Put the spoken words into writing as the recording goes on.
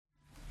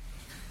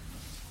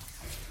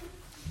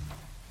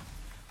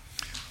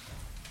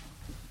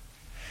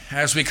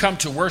As we come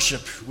to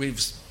worship,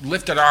 we've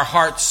lifted our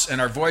hearts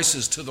and our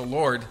voices to the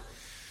Lord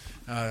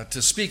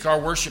to speak our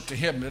worship to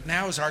Him. But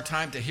now is our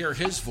time to hear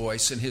His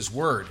voice and His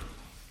word.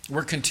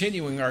 We're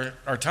continuing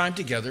our time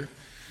together,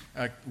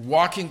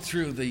 walking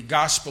through the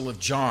Gospel of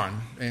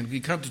John. And we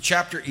come to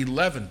chapter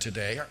 11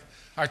 today.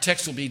 Our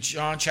text will be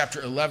John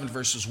chapter 11,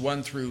 verses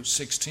 1 through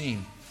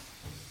 16.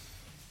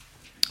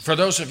 For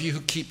those of you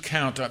who keep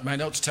count, my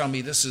notes tell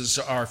me this is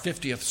our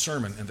 50th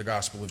sermon in the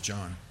Gospel of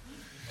John.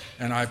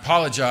 And I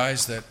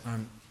apologize that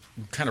I'm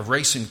kind of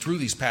racing through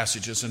these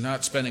passages and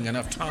not spending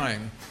enough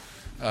time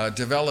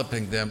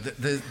developing them.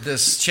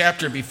 This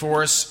chapter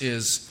before us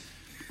is,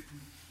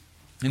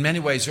 in many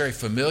ways, very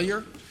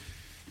familiar,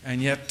 and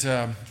yet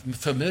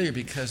familiar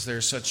because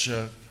there's such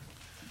a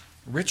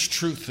rich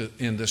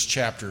truth in this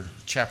chapter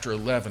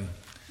 11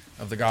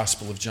 of the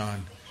Gospel of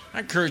John. I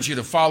encourage you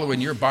to follow in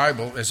your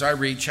Bible as I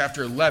read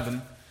chapter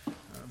 11,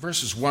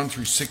 verses 1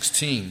 through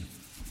 16.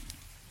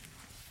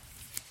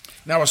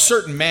 Now a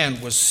certain man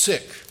was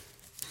sick,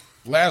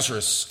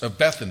 Lazarus of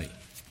Bethany,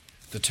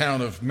 the town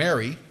of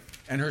Mary,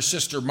 and her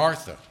sister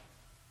Martha.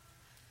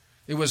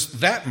 It was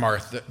that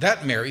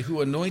Mary, who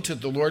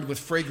anointed the Lord with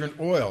fragrant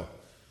oil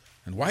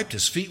and wiped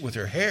his feet with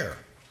her hair,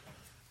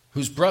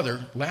 whose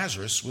brother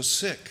Lazarus was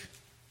sick.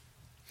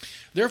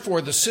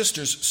 Therefore the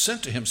sisters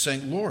sent to him,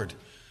 saying, Lord,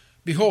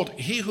 behold,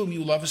 he whom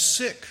you love is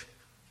sick.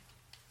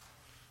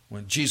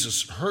 When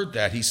Jesus heard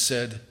that, he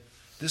said,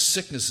 This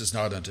sickness is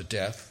not unto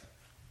death,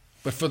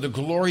 but for the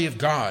glory of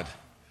God,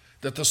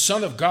 that the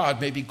Son of God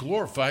may be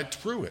glorified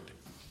through it.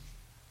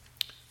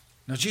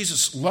 Now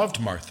Jesus loved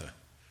Martha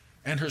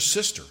and her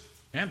sister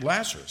and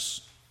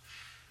Lazarus.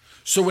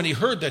 So when he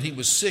heard that he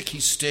was sick, he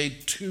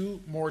stayed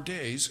 2 more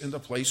days in the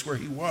place where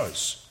he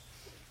was.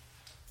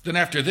 Then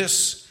after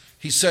this,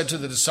 he said to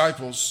the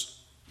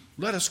disciples,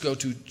 Let us go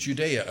to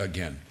Judea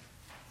again.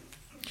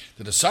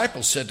 The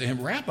disciples said to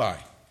him, Rabbi,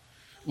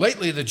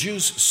 lately the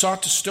Jews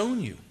sought to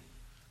stone you,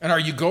 and are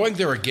you going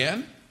there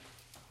again?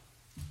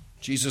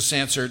 Jesus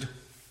answered,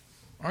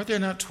 Are there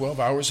not 12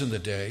 hours in the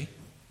day?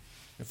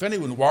 If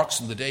anyone walks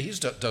in the day, he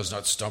does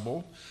not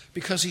stumble,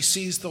 because he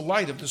sees the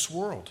light of this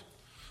world.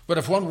 But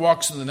if one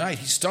walks in the night,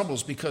 he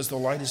stumbles because the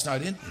light is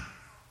not in him.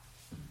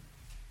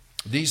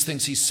 These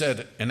things he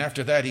said, and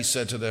after that he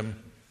said to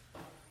them,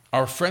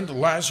 Our friend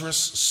Lazarus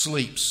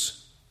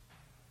sleeps,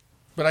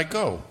 but I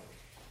go,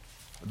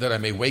 that I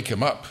may wake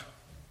him up.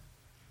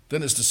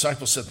 Then his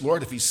disciples said,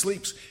 Lord, if he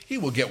sleeps, he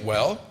will get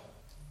well.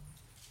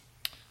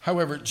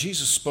 However,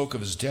 Jesus spoke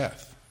of his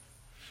death,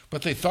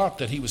 but they thought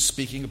that he was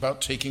speaking about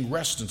taking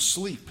rest and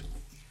sleep.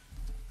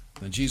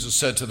 Then Jesus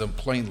said to them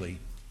plainly,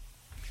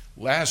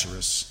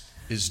 Lazarus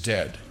is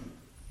dead.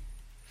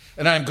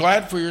 And I am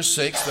glad for your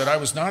sakes that I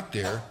was not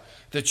there,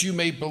 that you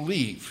may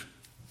believe.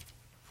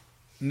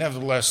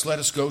 Nevertheless, let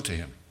us go to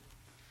him.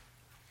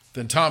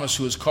 Then Thomas,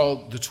 who is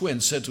called the twin,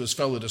 said to his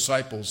fellow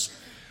disciples,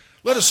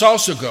 Let us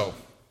also go,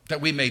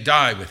 that we may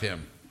die with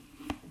him.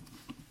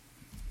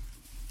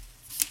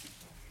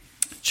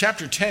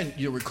 Chapter 10,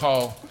 you'll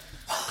recall,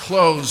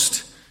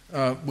 closed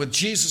with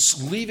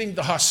Jesus leaving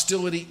the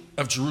hostility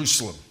of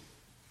Jerusalem.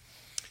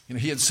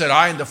 He had said,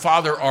 I and the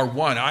Father are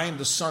one. I am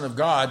the Son of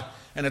God.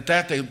 And at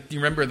that, you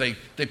remember, they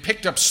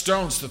picked up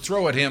stones to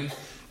throw at him,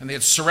 and they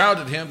had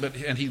surrounded him,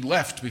 and he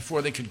left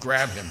before they could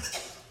grab him.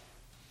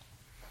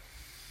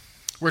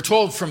 We're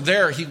told from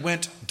there he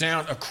went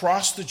down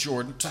across the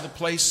Jordan to the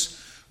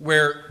place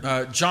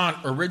where John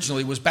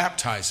originally was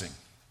baptizing.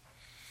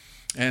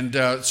 And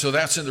so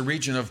that's in the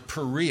region of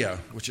Perea,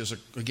 which is,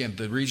 again,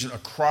 the region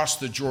across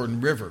the Jordan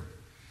River.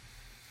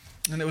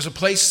 And it was a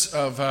place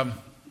of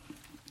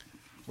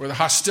where the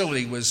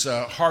hostility was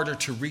harder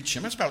to reach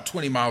him. It's about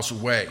 20 miles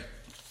away.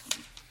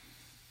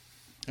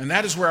 And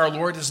that is where our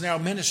Lord is now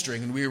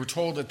ministering. And we were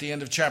told at the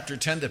end of chapter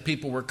 10 that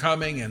people were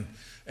coming,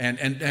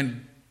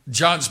 and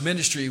John's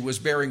ministry was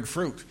bearing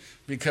fruit,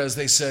 because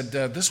they said,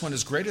 this one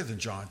is greater than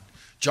John.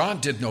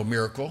 John did no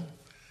miracle.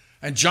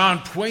 And John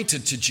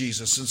pointed to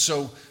Jesus, and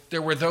so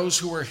there were those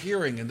who were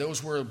hearing, and those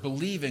who were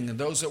believing, and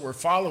those that were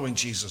following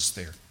Jesus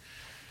there.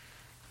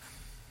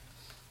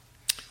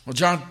 Well,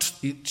 John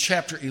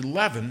chapter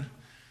 11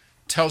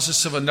 tells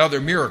us of another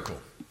miracle.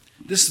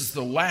 This is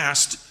the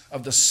last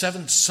of the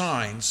 7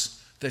 signs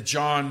that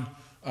John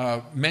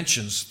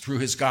mentions through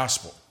his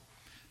gospel.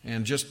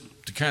 And just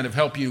to kind of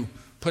help you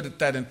put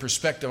that in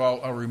perspective,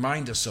 I'll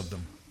remind us of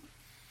them.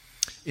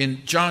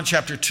 In John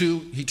chapter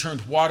 2, he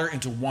turned water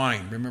into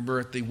wine. Remember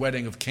at the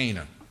wedding of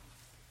Cana.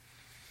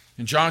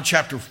 In John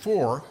chapter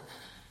 4,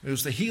 it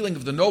was the healing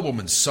of the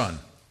nobleman's son.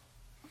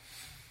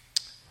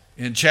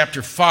 In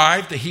chapter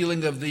 5, the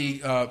healing of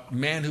the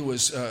man who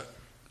was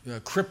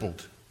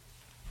crippled.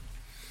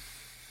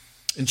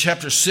 In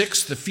chapter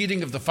 6, the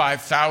feeding of the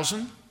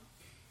 5,000.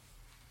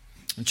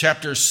 In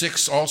chapter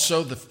 6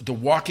 also, the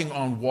walking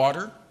on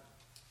water.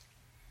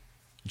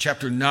 In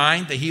chapter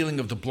 9, the healing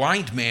of the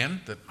blind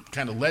man that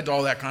kind of led to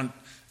all that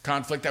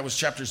conflict. That was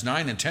chapters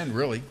 9 and 10,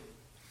 really.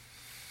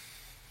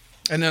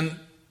 And then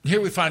here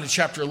we find in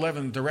chapter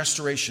 11 the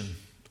restoration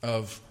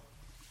of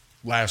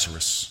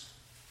Lazarus.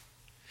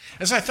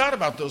 As I thought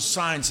about those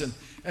signs,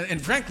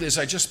 and frankly, as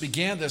I just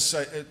began this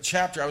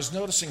chapter, I was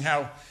noticing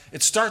how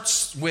it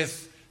starts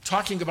with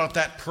talking about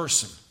that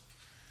person.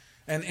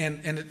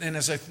 And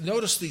as I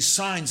noticed these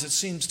signs, it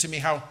seems to me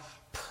how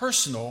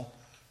personal.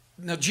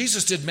 Now,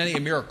 Jesus did many a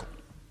miracle.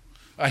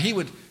 He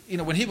would,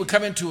 when he would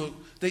come into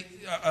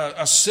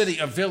a city,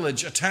 a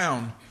village, a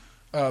town,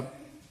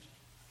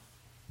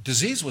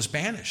 disease was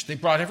banished. They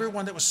brought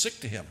everyone that was sick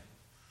to him.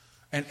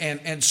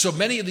 And so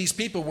many of these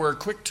people were a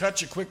quick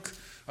touch, a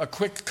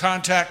quick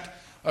contact,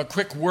 a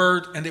quick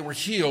word, and they were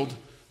healed.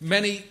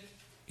 Many,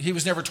 he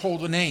was never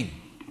told a name.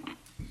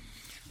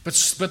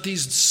 But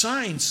these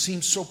signs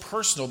seem so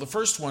personal. The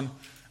first one,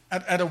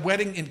 at a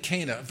wedding in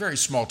Cana, a very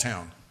small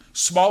town,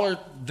 smaller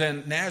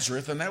than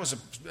Nazareth, and that was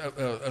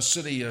a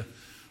city,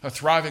 a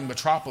thriving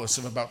metropolis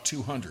of about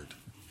 200.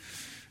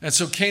 And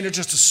so Cana,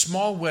 just a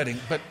small wedding,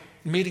 but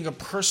meeting a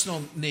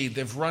personal need.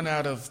 They've run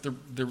out of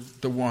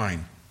the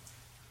wine.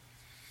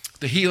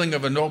 The healing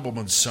of a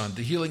nobleman's son,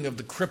 the healing of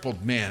the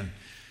crippled man.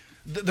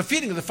 The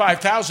feeding of the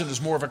 5,000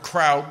 is more of a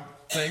crowd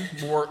thing,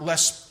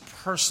 less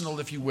personal,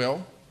 if you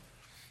will.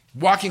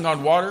 Walking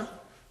on water,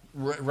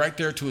 right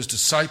there to his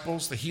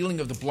disciples. The healing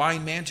of the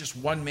blind man, just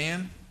one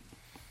man.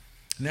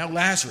 Now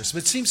Lazarus.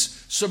 But it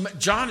seems, so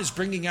John is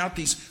bringing out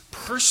these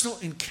personal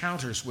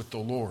encounters with the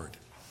Lord.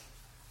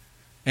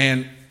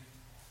 And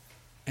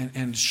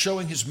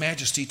showing his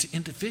majesty to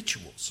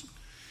individuals.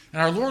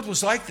 And our Lord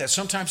was like that.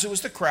 Sometimes it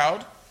was the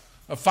crowd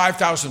of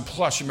 5,000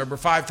 plus. You remember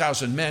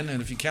 5,000 men,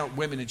 and if you count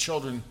women and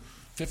children,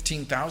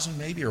 15,000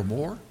 maybe or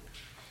more.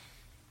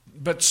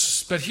 But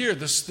here,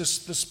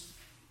 this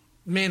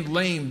man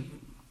lame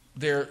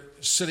there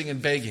sitting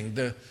and begging,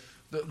 the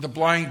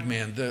blind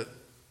man,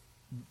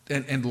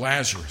 and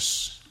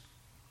Lazarus.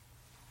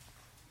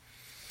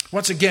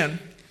 Once again,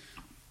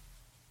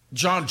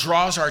 John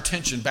draws our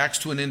attention back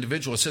to an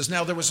individual. It says,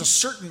 now there was a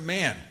certain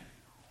man.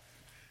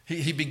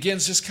 He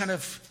begins this kind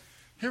of,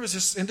 here was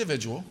this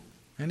individual,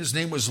 and his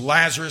name was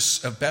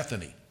Lazarus of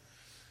Bethany.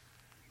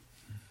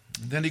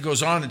 Then he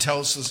goes on and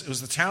tells us it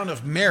was the town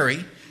of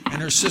Mary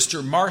and her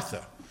sister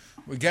Martha.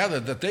 We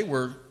gathered that they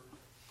were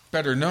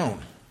better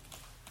known.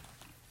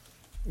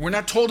 We're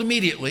not told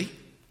immediately.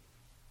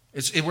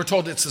 We're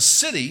told it's the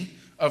city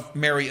of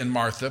Mary and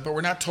Martha, but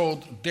we're not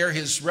told they're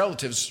his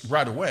relatives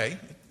right away.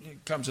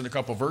 It comes in a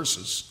couple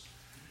verses.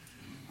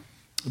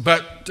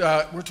 But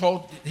we're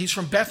told he's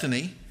from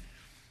Bethany.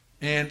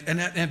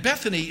 And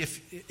Bethany,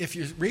 if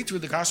you read through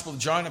the Gospel of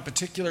John in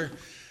particular,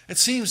 it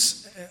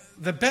seems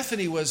that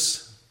Bethany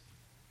was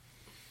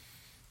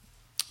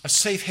a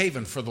safe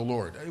haven for the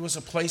Lord. It was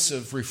a place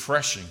of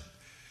refreshing.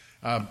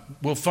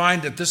 We'll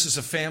find that this is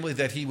a family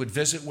that he would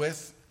visit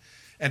with.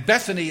 And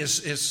Bethany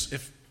is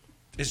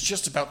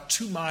just about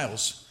 2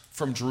 miles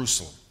from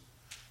Jerusalem.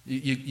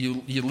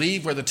 You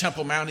leave where the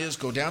Temple Mount is,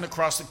 go down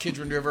across the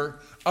Kidron River,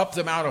 up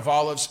the Mount of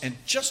Olives, and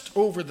just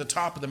over the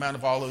top of the Mount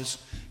of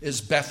Olives is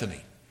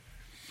Bethany.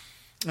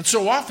 And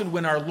so often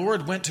when our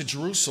Lord went to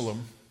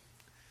Jerusalem,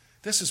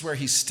 this is where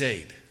he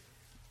stayed.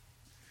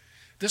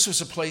 This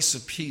was a place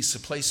of peace, a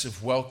place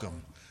of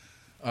welcome,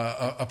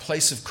 a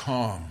place of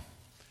calm,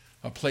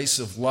 a place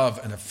of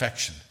love and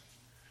affection.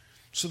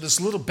 So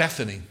this little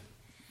Bethany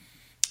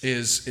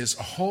is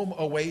a home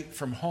away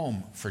from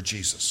home for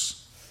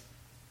Jesus.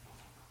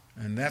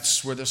 And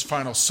that's where this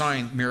final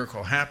sign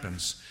miracle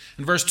happens.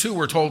 In verse 2,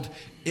 we're told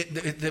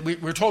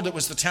it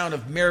was the town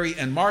of Mary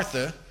and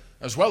Martha,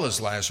 as well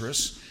as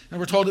Lazarus. And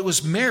we're told it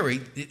was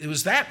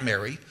that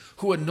Mary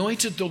who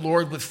anointed the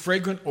Lord with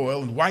fragrant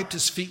oil and wiped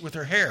his feet with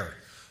her hair,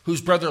 whose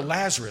brother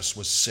Lazarus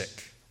was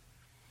sick.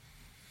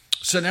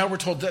 So now we're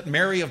told that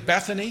Mary of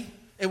Bethany,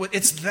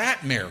 it's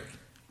that Mary,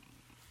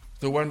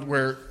 the one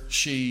where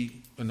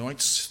she anointed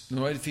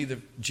the feet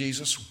of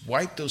Jesus,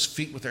 wiped those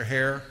feet with her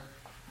hair.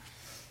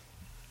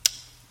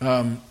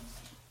 That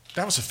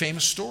was a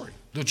famous story,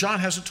 though John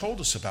hasn't told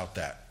us about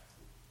that.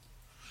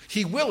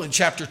 He will in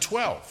chapter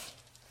 12.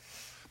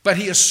 But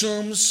he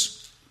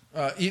assumes,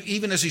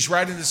 even as he's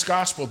writing this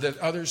gospel, that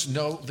others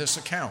know this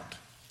account.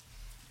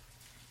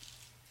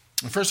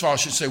 And first of all, I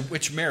should say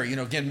which Mary.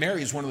 Again,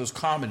 Mary is one of those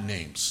common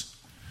names.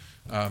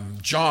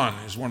 John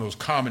is one of those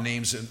common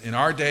names in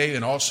our day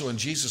and also in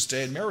Jesus'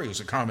 day, and Mary was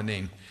a common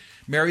name.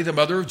 Mary, the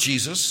mother of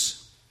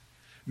Jesus.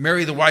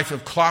 Mary, the wife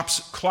of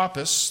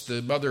Clopas,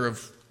 the mother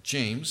of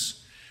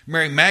James.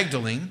 Mary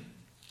Magdalene.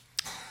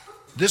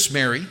 This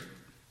Mary,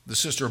 the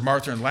sister of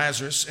Martha and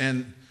Lazarus,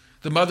 and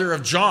the mother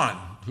of John,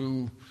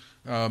 who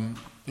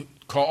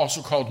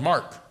also called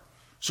Mark.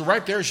 So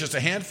right there is just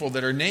a handful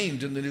that are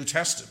named in the New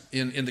Testament,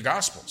 in the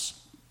Gospels.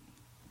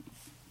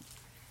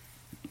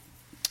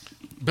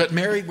 But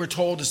Mary, we're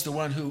told, is the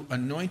one who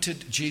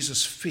anointed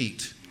Jesus'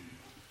 feet,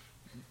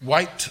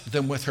 wiped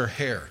them with her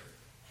hair.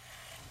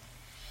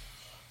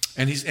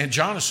 And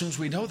John assumes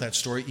we know that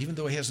story, even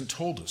though he hasn't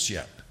told us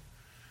yet.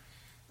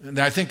 And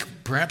I think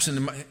perhaps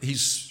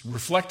he's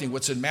reflecting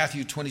what's in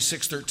Matthew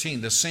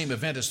 26:13. The same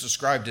event is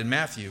described in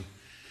Matthew.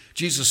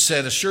 Jesus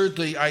said,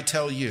 "Assuredly, I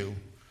tell you,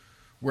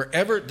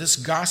 wherever this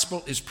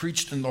gospel is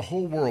preached in the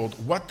whole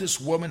world, what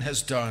this woman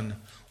has done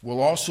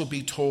will also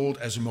be told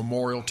as a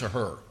memorial to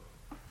her.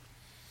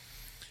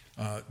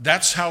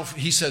 That's how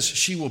he says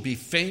she will be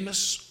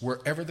famous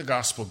wherever the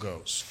gospel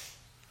goes.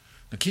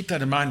 Now keep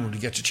that in mind when we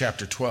get to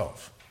chapter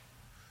 12.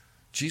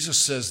 Jesus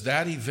says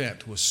that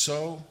event was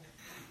so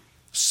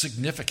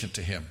significant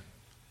to him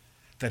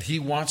that he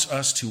wants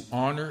us to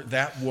honor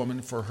that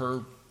woman for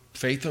her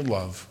faith and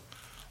love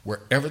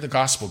wherever the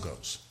gospel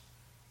goes.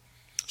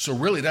 So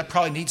really that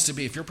probably needs to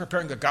be, if you're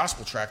preparing a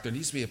gospel tract, there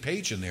needs to be a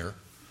page in there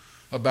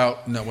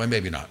about, no, well,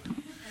 maybe not.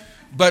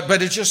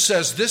 But it just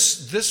says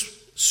this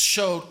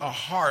showed a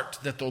heart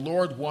that the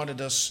Lord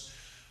wanted us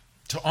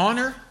to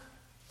honor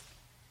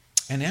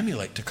and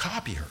emulate, to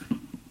copy her.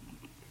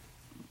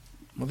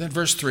 Well, then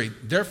verse 3,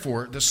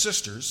 therefore the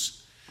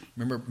sisters,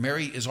 remember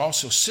Mary is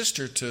also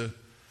sister to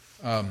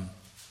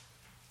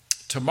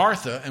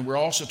Martha, and we're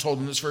also told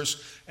in this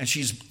verse, and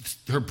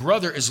her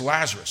brother is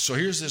Lazarus. So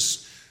here's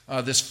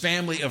this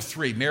family of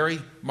three, Mary,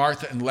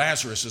 Martha, and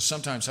Lazarus is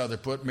sometimes how they're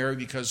put. Mary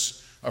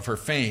because of her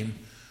fame.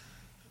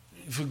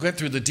 If we get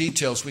through the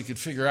details, we could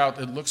figure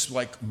out it looks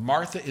like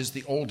Martha is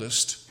the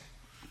oldest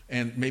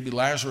and maybe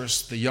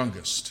Lazarus the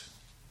youngest.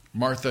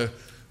 Martha,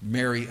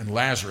 Mary, and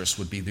Lazarus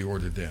would be the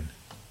order then.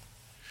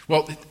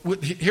 Well,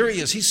 here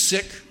he is. He's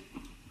sick.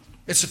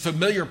 It's a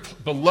familiar,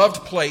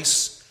 beloved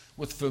place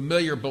with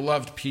familiar,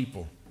 beloved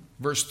people.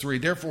 Verse 3,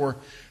 therefore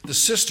the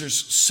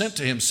sisters sent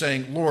to him,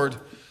 saying, Lord,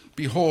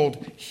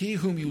 behold, he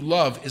whom you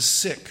love is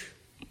sick.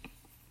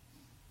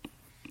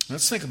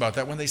 Let's think about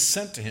that when they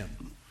sent to him.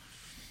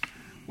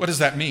 What does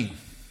that mean?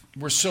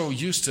 We're so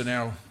used to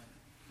now,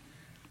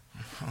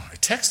 I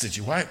texted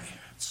you. Why?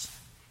 It's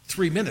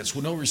 3 minutes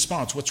with no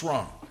response. What's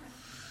wrong?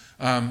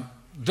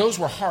 Those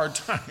were hard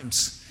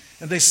times.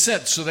 And they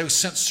sent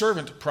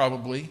servant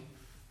probably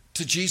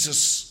to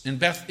Jesus in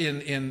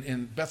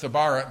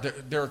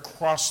Bethabara. They're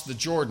across the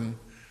Jordan.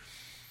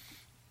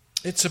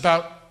 It's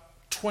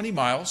about 20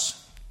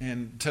 miles.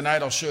 And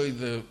tonight I'll show you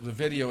the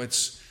video.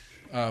 It's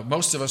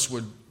most of us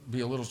would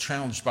be a little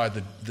challenged by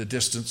the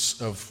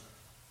distance of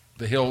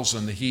the hills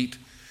and the heat.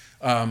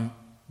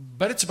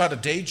 But it's about a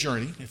day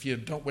journey. If you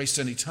don't waste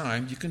any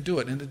time, you can do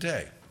it in a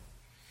day.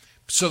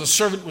 So the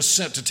servant was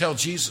sent to tell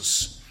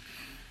Jesus.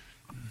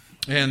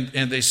 And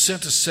they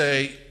sent to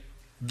say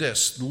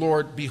this,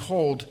 Lord,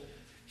 behold,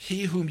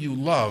 he whom you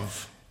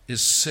love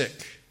is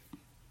sick.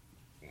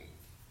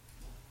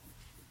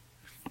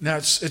 Now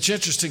it's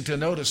interesting to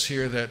notice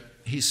here that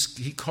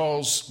he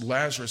calls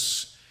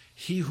Lazarus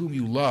he whom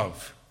you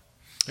love.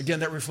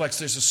 Again, that reflects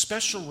there's a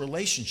special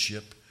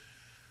relationship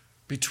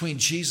between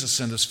Jesus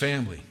and his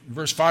family.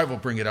 Verse 5 will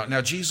bring it out.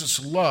 Now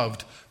Jesus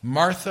loved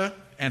Martha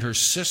and her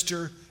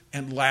sister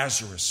and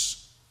Lazarus.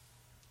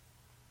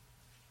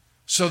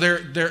 So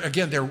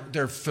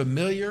they're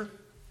familiar.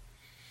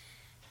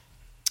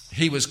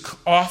 He was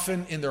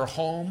often in their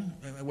home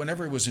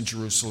whenever he was in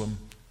Jerusalem.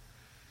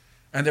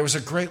 And there was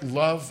a great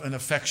love and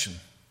affection.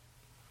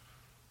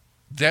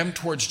 Them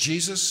towards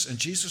Jesus and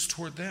Jesus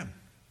toward them.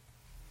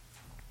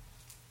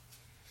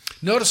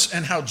 Notice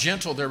and how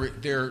gentle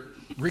their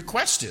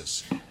request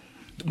is.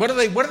 What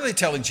are they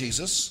telling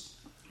Jesus?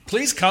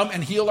 Please come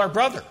and heal our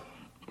brother.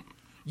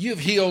 You've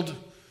healed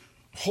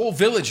whole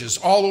villages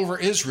all over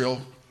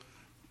Israel.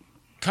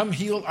 Come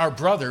heal our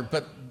brother,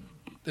 but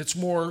it's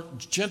more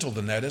gentle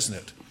than that, isn't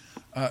it?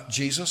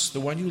 Jesus, the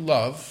one you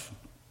love,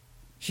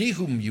 he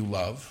whom you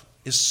love,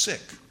 is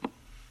sick.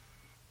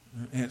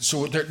 And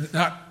so they're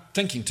not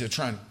thinking to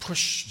try and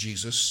push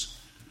Jesus,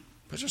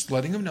 but just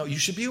letting him know, you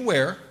should be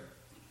aware,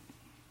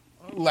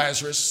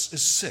 Lazarus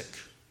is sick.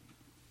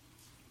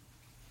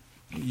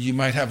 You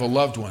might have a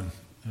loved one,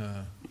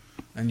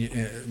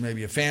 and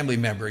maybe a family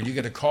member, and you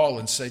get a call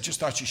and say,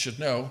 just thought you should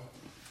know,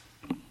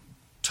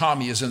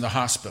 Tommy is in the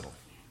hospital.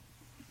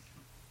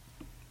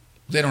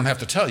 They don't have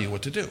to tell you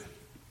what to do.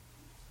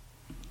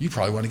 You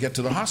probably want to get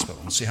to the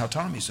hospital and see how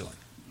Tommy's doing.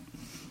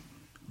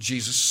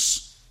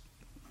 Jesus,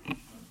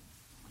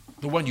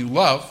 the one you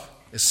love,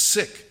 is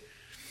sick.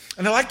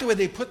 And I like the way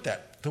they put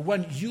that. The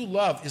one you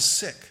love is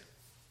sick.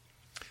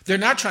 They're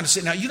not trying to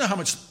say, now you know how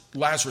much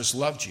Lazarus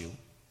loved you.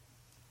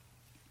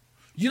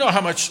 You know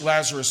how much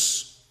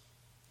Lazarus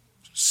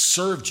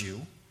served you.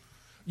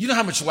 You know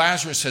how much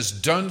Lazarus has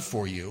done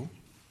for you.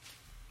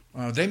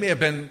 They may have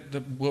been,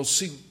 we'll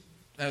see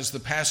as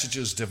the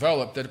passages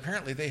develop, that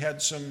apparently they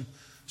had some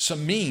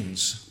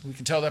means. We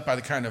can tell that by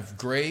the kind of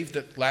grave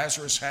that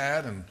Lazarus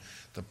had and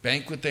the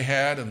banquet they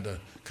had and the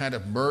kind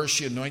of myrrh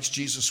she anoints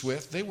Jesus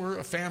with. They were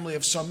a family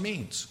of some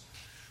means.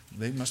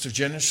 They must have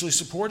generously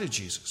supported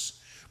Jesus.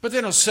 But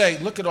they don't say,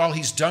 look at all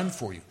he's done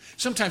for you.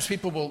 Sometimes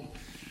people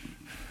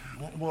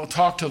will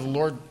talk to the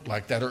Lord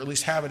like that, or at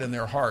least have it in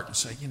their heart and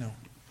say,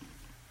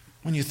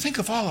 when you think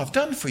of all I've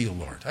done for you,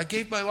 Lord, I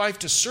gave my life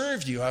to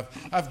serve you.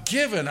 I've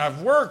given,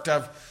 I've worked,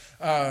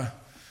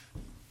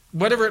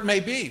 whatever it may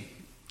be.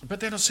 But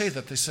they don't say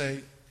that. They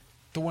say,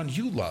 the one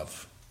you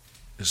love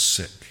is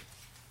sick.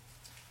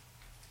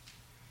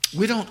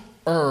 We don't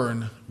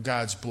earn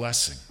God's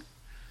blessing.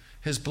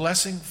 His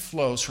blessing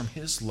flows from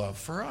his love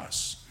for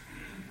us.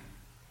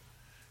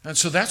 And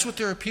so that's what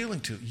they're appealing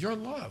to, your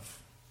love.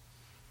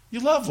 You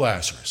love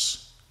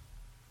Lazarus.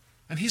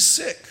 And he's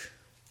sick.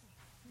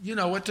 You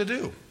know what to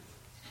do.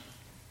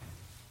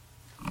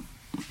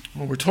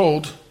 Well, we're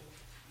told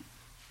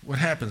what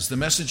happens. The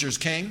messengers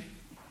came.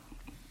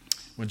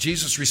 When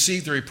Jesus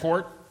received the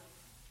report,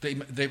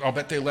 I'll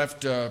bet they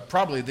left,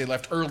 probably they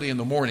left early in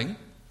the morning,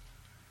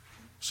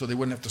 so they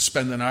wouldn't have to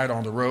spend the night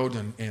on the road.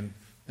 And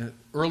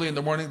early in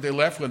the morning they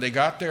left. When they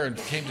got there and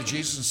came to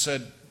Jesus and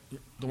said,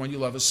 the one you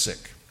love is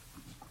sick.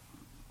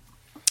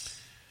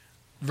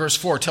 Verse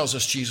 4 tells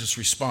us Jesus'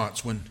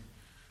 response.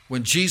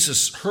 When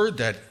Jesus heard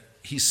that,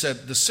 he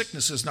said, the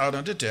sickness is not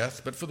unto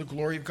death, but for the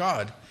glory of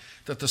God,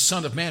 that the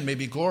Son of Man may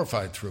be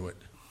glorified through it.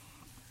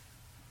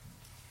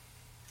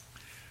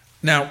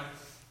 Now,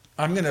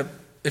 I'm going to,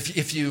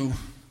 if you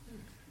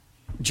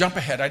jump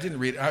ahead, I didn't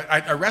read,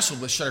 I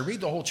wrestled with, should I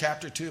read the whole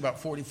chapter too, about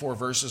 44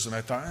 verses, and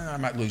I thought, I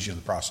might lose you in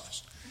the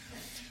process.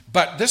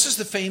 But this is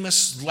the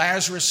famous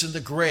Lazarus in the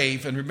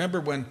grave, and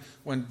remember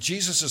when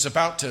Jesus is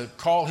about to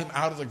call him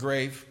out of the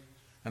grave,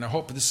 and I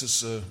hope this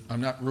is, I'm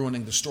not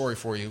ruining the story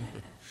for you.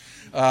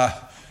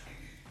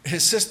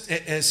 His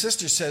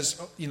sister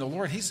says,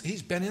 Lord,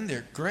 he's been in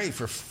their grave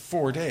for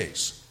 4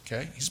 days.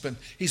 Okay,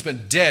 he's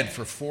been dead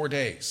for 4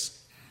 days.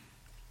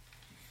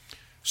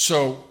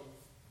 So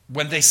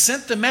when they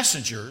sent the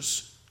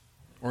messengers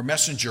or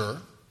messenger,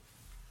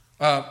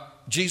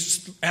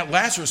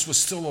 Lazarus was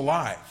still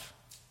alive.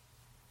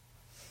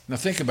 Now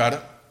think about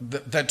it.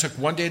 That took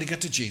 1 day to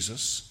get to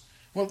Jesus.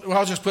 Well,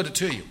 I'll just put it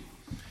to you.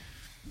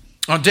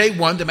 On day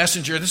 1, the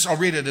messenger, I'll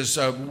read it as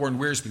Warren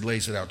Wiersbe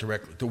lays it out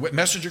directly. The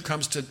messenger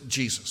comes to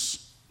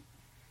Jesus,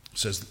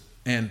 says,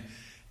 and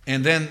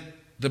then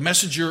the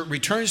messenger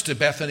returns to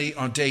Bethany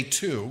on day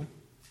 2.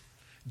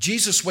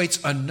 Jesus waits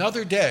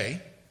another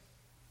day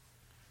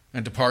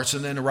and departs,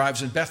 and then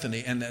arrives in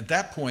Bethany. And at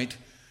that point,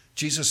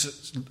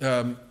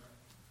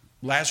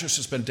 Lazarus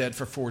has been dead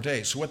for 4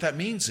 days. So what that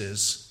means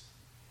is,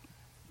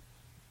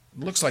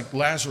 it looks like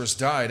Lazarus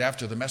died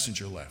after the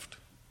messenger left.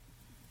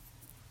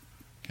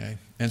 Okay,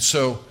 and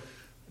so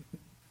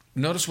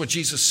notice what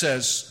Jesus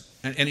says,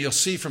 and you'll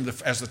see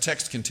as the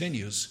text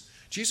continues,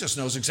 Jesus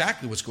knows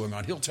exactly what's going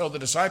on. He'll tell the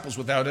disciples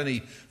without any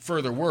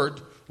further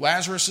word,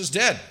 Lazarus is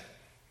dead.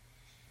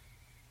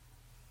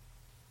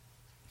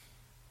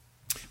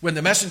 When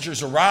the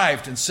messengers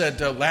arrived and said,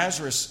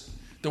 Lazarus,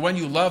 the one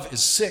you love,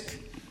 is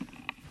sick,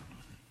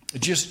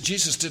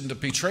 Jesus didn't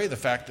betray the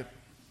fact that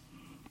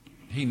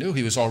he knew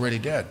he was already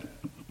dead.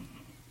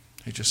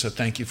 He just said,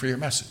 thank you for your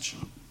message.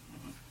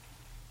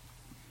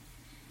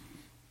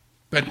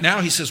 But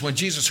now he says, when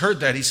Jesus heard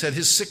that, he said,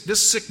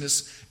 this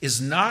sickness is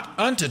not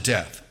unto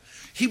death.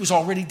 He was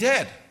already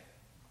dead.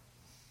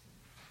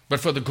 But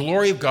for the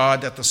glory of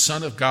God, that the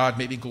Son of God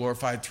may be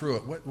glorified through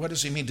it. What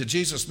does he mean? Did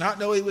Jesus not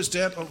know he was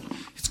dead? Oh,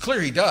 it's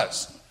clear he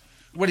does.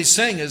 What he's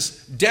saying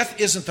is, death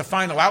isn't the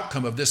final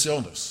outcome of this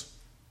illness.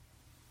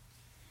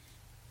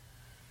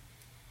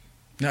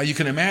 Now you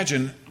can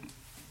imagine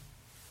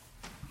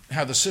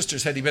how the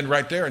sisters, had he been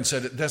right there and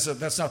said,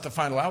 that's not the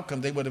final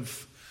outcome, they would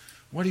have,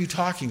 what are you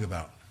talking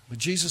about? But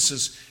Jesus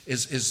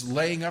is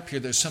laying up here,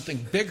 there's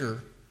something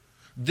bigger.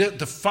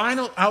 The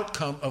final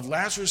outcome of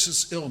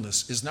Lazarus'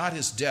 illness is not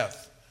his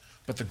death,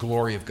 but the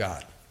glory of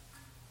God.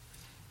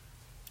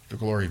 The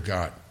glory of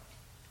God.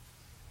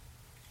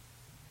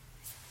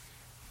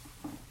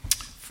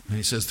 And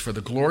he says, for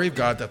the glory of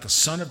God, that the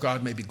Son of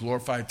God may be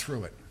glorified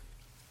through it.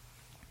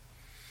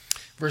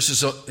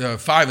 Verses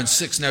 5 and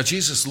 6, now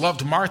Jesus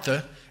loved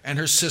Martha and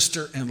her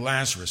sister and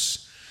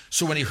Lazarus.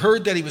 So when he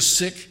heard that he was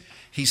sick,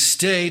 he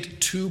stayed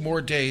 2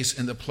 more days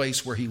in the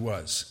place where he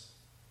was.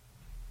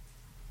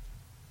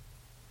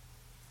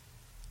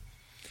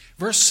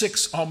 Verse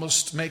 6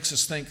 almost makes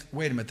us think,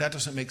 wait a minute, that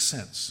doesn't make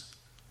sense.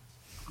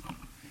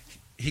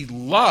 He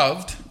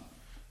loved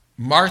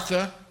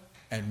Martha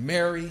and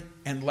Mary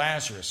and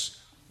Lazarus.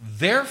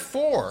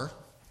 Therefore,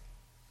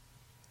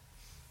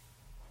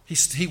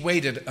 he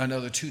waited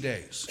another 2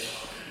 days.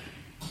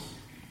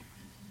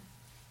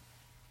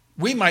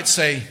 We might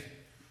say,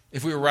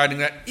 if we were writing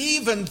that,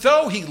 even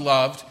though he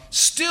loved,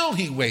 still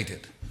he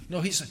waited. No,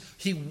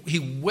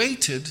 he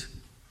waited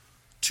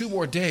 2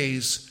 more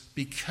days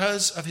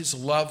because of his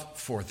love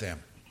for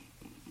them.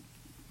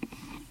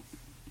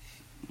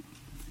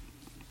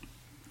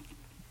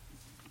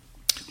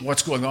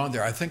 What's going on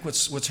there? I think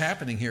what's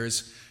happening here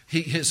is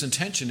his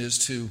intention is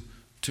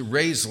to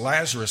raise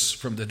Lazarus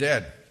from the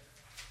dead.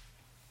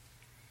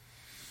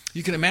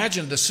 You can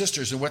imagine the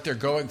sisters and what they're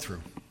going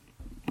through.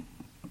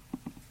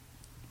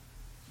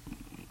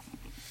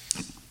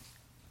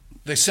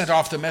 They sent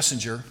off the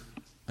messenger,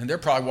 and they're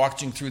probably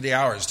watching through the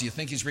hours. Do you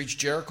think he's reached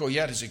Jericho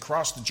yet? Has he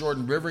crossed the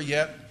Jordan River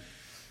yet?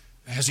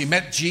 Has he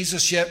met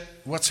Jesus yet?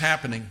 What's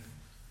happening?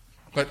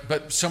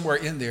 But somewhere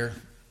in there,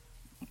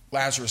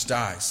 Lazarus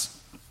dies.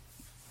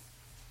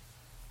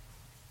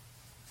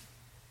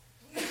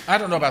 I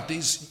don't know about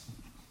these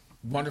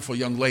wonderful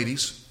young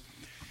ladies,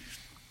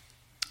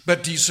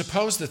 but do you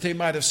suppose that they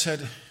might have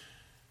said,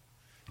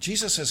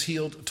 Jesus has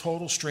healed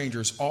total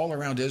strangers all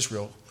around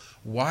Israel.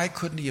 Why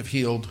couldn't he have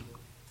healed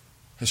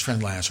his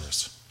friend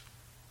Lazarus.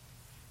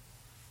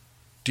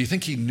 Do you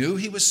think he knew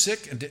he was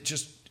sick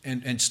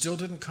and still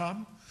didn't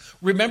come?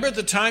 Remember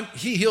the time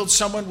he healed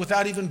someone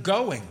without even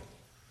going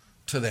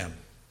to them.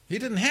 He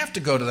didn't have to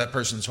go to that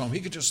person's home. He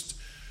could just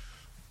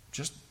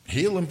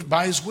heal him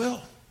by his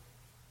will.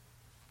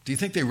 Do you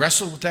think they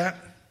wrestled with that?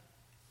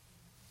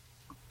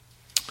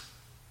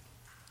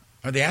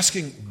 Are they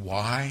asking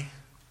why?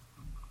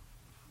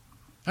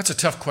 That's a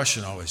tough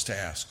question always to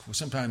ask.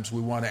 Sometimes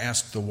we want to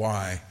ask the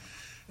why.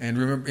 And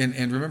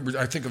remember,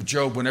 I think of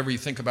Job. Whenever you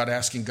think about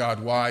asking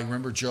God why,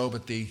 remember Job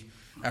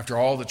after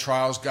all the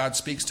trials, God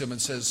speaks to him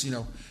and says,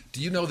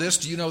 do you know this?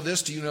 Do you know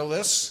this? Do you know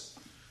this?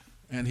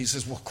 And he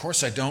says, well, of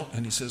course I don't.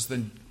 And he says,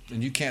 then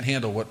you can't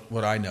handle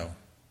what I know.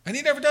 And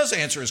he never does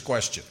answer his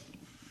question.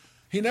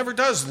 He never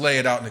does lay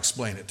it out and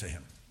explain it to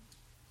him.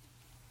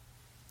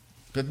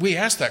 But we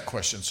ask that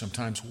question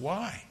sometimes,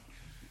 why?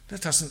 That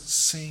doesn't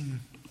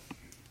seem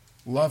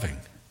loving.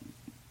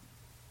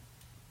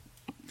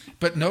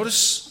 But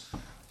notice,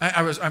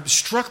 I'm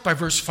struck by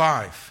verse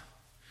 5.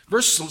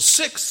 Verse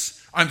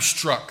 6, I'm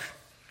struck.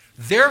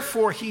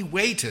 Therefore he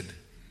waited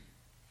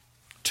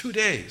 2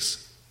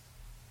 days.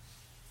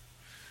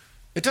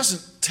 It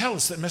doesn't tell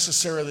us that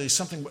necessarily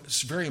something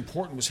very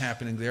important was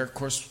happening there. Of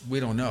course, we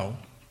don't know.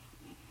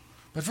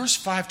 But verse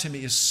 5 to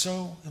me is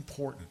so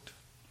important.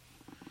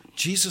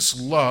 Jesus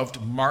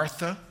loved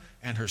Martha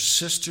and her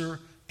sister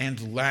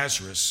and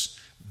Lazarus.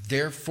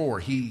 Therefore,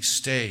 he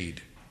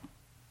stayed.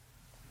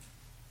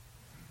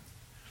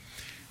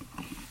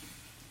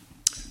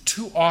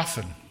 Too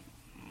often,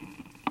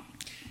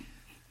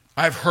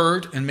 I've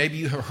heard, and maybe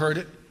you have heard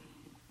it,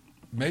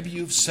 maybe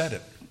you've said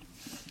it.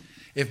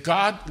 If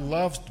God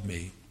loved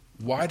me,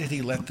 why did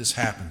he let this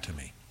happen to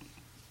me?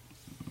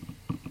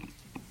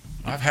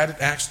 I've had it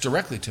asked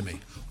directly to me.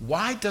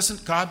 Why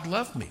doesn't God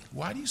love me?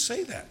 Why do you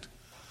say that?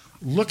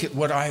 Look at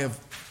what I have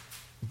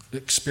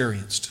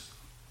experienced.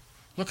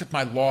 Look at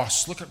my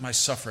loss. Look at my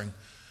suffering.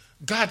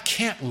 God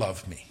can't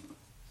love me.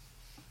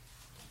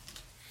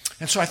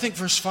 And so I think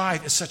verse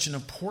 5 is such an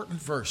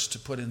important verse to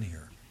put in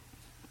here.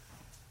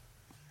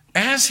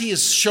 As he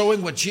is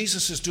showing what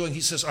Jesus is doing,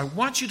 he says, I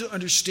want you to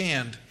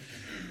understand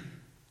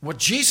what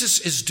Jesus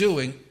is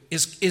doing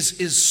is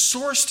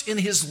sourced in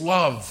his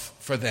love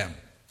for them.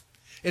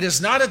 It is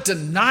not a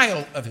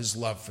denial of his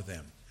love for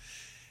them.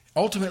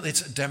 Ultimately,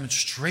 it's a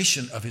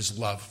demonstration of his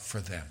love for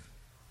them.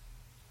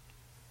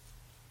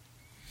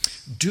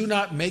 Do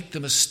not make the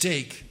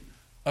mistake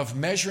of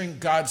measuring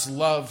God's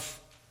love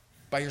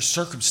by your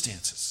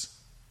circumstances.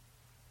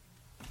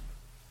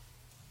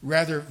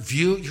 Rather,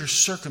 view your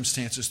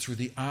circumstances through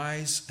the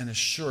eyes and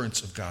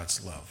assurance of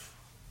God's love.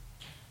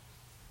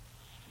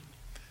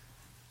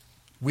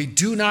 We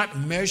do not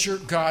measure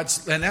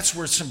God's, and that's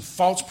where some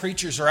false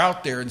preachers are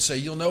out there and say,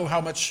 you'll know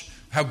how much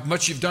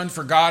you've done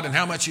for God and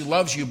how much he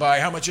loves you by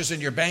how much is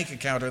in your bank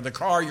account or the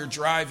car you're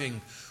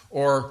driving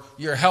or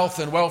your health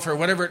and welfare,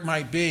 whatever it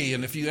might be.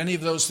 And if any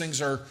of those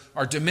things are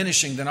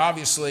diminishing, then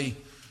obviously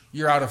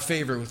you're out of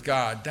favor with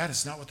God. That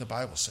is not what the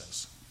Bible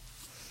says.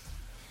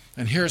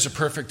 And here's a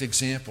perfect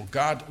example.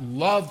 God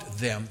loved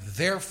them,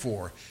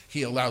 therefore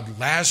he allowed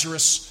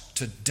Lazarus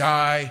to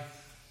die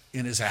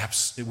in his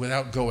absence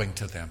without going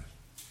to them.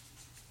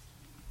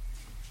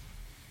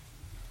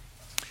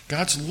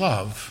 God's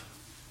love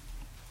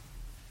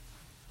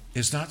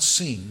is not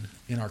seen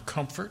in our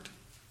comfort,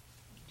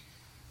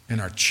 in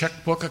our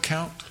checkbook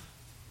account,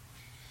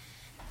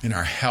 in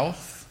our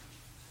health.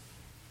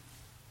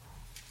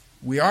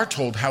 We are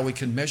told how we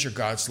can measure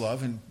God's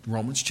love in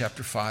Romans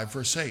chapter 5,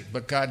 verse 8.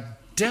 But God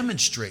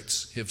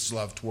demonstrates his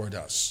love toward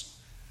us,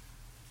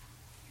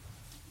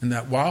 in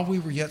that while we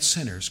were yet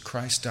sinners,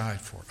 Christ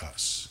died for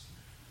us.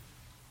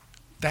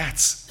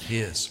 That's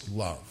his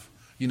love.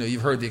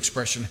 You've heard the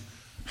expression,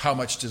 how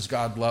much does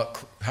God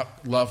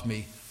love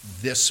me?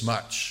 This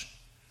much.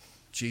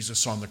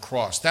 Jesus on the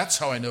cross. That's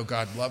how I know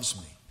God loves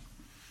me.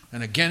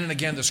 And again,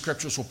 the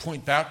scriptures will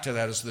point back to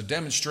that as the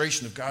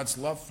demonstration of God's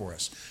love for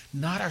us,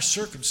 not our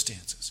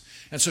circumstances.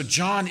 And so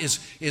John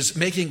is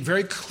making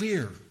very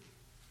clear,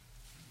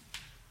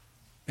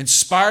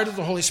 inspired of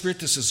the Holy Spirit,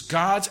 this is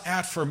God's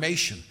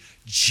affirmation.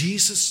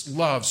 Jesus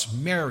loves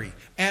Mary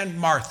and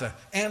Martha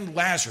and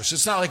Lazarus.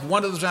 It's not like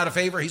one of them's out of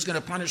favor, he's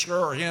going to punish her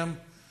or him.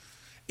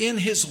 In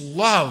his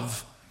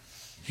love,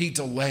 he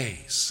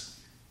delays.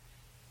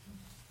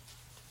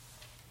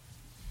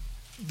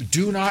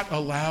 Do not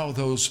allow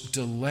those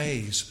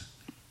delays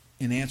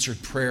in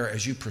answered prayer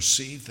as you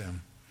perceive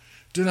them.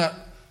 Do not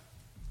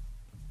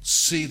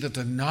see the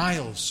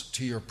denials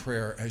to your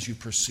prayer as you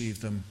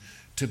perceive them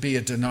to be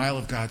a denial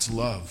of God's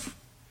love.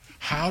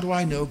 How do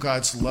I know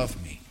God's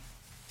love me?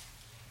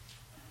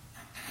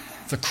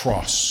 The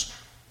cross.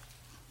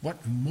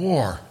 What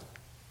more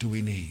do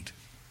we need?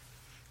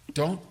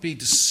 Don't be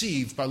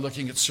deceived by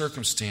looking at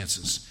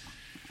circumstances.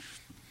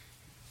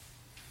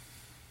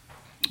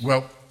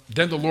 Well,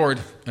 then the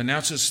Lord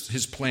announces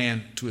his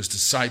plan to his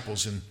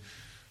disciples in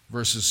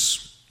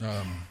verses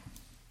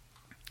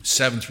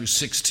 7 through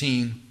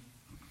 16.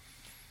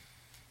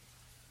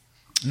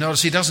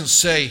 Notice he doesn't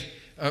say,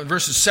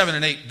 verses 7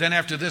 and 8, then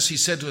after this he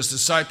said to his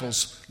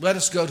disciples, let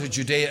us go to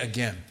Judea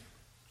again.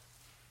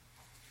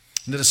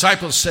 And the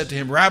disciples said to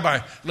him,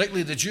 Rabbi,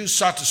 lately the Jews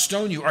sought to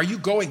stone you. Are you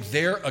going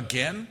there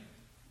again?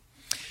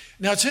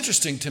 Now it's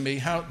interesting to me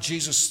how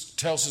Jesus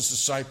tells his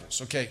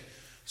disciples, okay,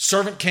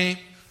 servant came,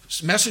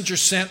 messenger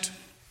sent,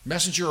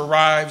 messenger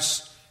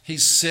arrives,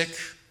 he's sick,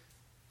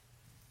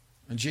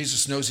 and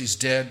Jesus knows he's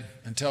dead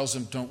and tells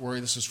him, don't worry,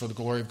 this is for the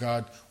glory of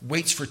God,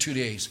 waits for 2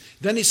 days.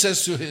 Then he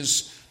says to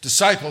his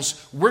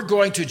disciples, we're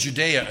going to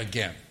Judea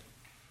again.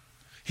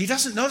 He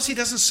doesn't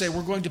say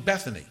we're going to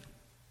Bethany.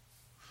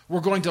 We're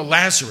going to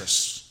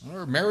Lazarus,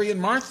 or Mary and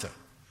Martha.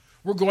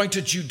 We're going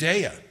to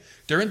Judea.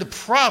 They're in the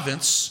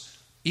province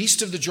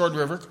east of the Jordan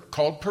River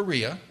called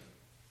Perea.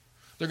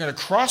 They're going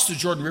to cross the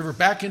Jordan River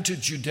back into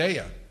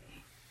Judea,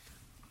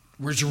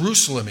 where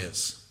Jerusalem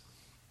is.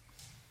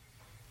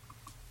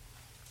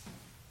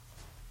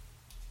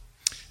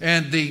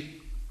 And the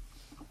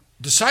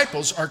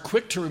disciples are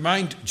quick to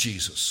remind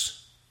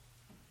Jesus.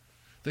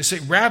 They say,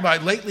 Rabbi,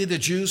 lately the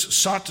Jews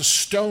sought to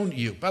stone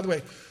you. By the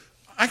way,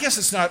 I guess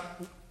it's not,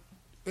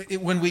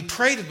 when we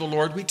pray to the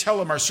Lord, we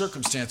tell him our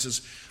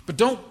circumstances, but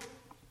don't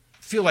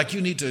feel like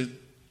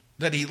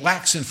that he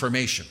lacks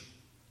information.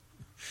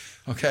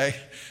 Okay?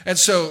 And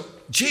so,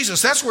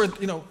 Jesus, that's where,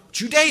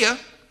 Judea,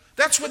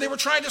 that's where they were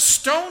trying to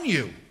stone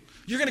you.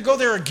 You're going to go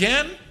there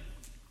again?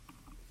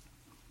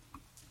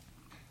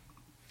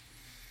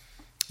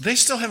 They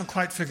still haven't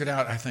quite figured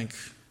out, I think,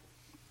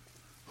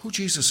 who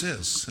Jesus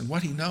is and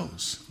what he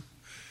knows.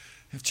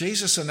 If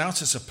Jesus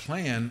announces a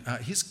plan,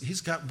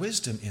 he's got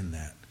wisdom in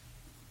that.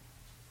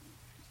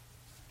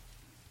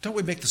 Don't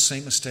we make the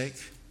same mistake?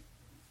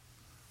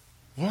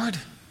 Lord,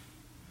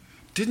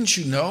 didn't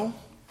you know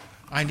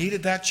I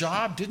needed that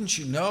job? Didn't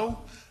you know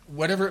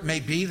whatever it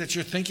may be that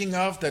you're thinking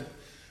of?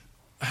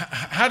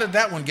 How did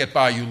that one get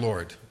by you,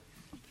 Lord?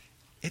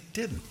 It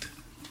didn't.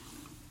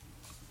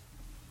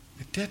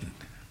 It didn't.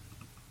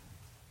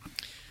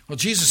 Well,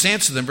 Jesus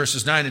answered them,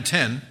 verses 9 and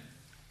 10,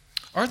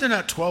 are there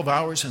not 12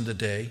 hours in the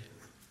day?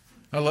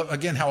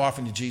 Again, how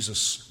often did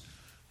Jesus,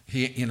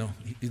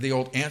 the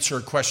old answer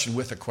a question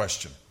with a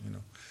question.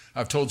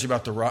 I've told you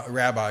about the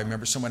rabbi. I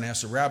remember someone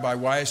asked the rabbi,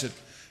 why is it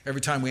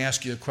every time we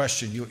ask you a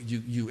question,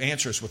 you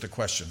answer us with a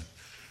question?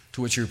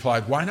 To which he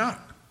replied, why not?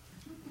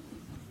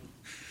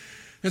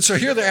 And so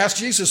here they ask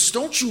Jesus,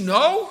 don't you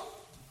know?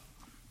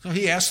 So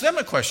he asked them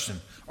a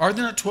question. Are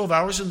there not 12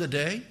 hours in the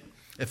day?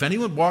 If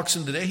anyone walks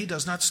in the day, he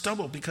does not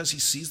stumble because he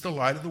sees the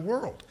light of the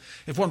world.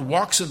 If one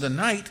walks in the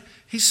night,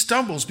 he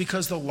stumbles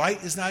because the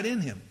light is not in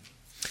him.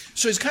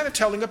 So he's kind of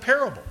telling a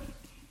parable.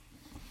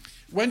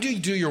 When do you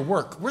do your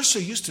work? We're so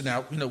used to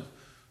now,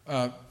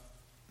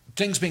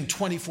 things being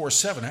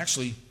 24/7.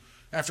 Actually,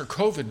 after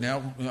COVID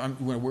now,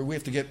 we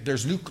have to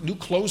there's new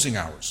closing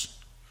hours.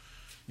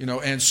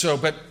 And so,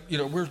 but,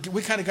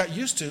 we kind of got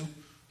used to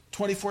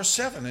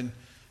 24/7. And,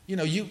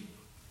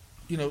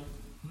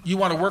 you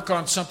want to work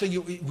on something,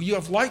 you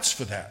have lights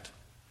for that.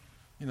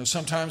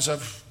 Sometimes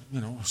I've,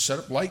 set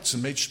up lights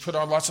and put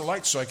on lots of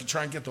lights so I can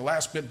try and get the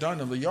last bit done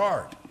in the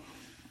yard.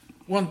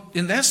 Well,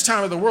 in this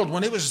time of the world,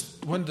 when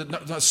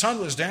the sun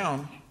was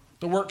down,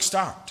 the work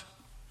stopped.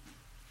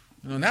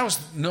 And that was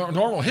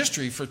normal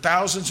history for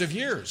thousands of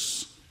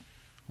years.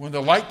 When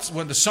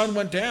the sun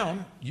went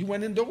down, you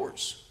went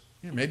indoors.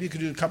 Maybe you could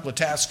do a couple of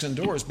tasks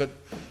indoors, but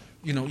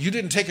you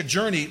didn't take a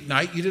journey at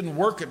night, you didn't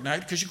work at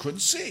night because you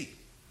couldn't see.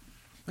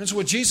 And so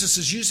what Jesus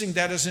is using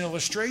that as an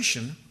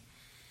illustration,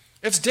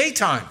 it's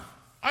daytime.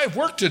 I have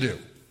work to do.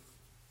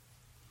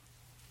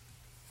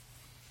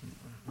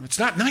 It's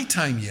not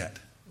nighttime yet.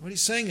 What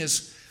he's saying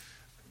is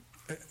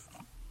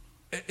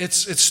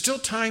it's still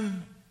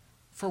time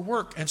for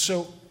work. And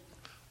so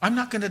I'm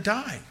not going to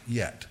die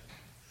yet.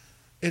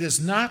 It is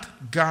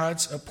not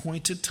God's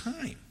appointed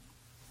time.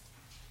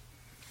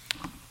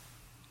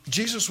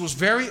 Jesus was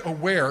very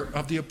aware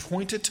of the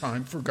appointed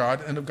time for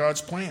God and of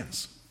God's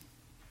plans.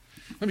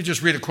 Let me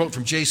just read a quote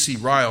from J.C.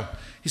 Ryle.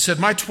 He said,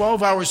 my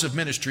 12 hours of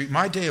ministry,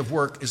 my day of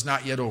work is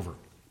not yet over.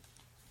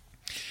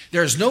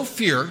 There is no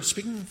fear,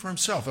 speaking for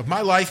himself, of my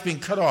life being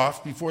cut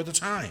off before the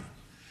time.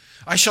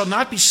 I shall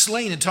not be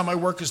slain until my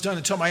work is done.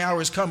 Until my hour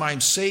has come, I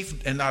am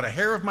safe, and not a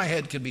hair of my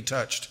head can be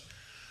touched.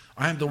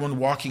 I am the one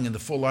walking in the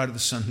full light of the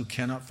sun who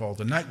cannot fall.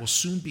 The night will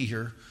soon be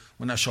here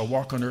when I shall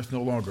walk on earth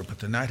no longer, but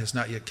the night has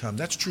not yet come.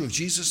 That's true of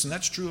Jesus, and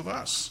that's true of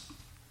us.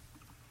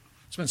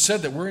 It's been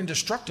said that we're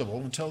indestructible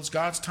until it's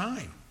God's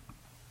time.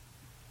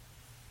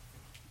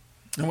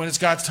 And when it's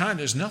God's time,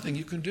 there's nothing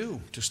you can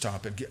do to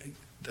stop it.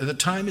 The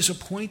time is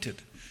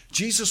appointed.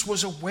 Jesus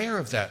was aware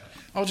of that.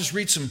 I'll just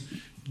read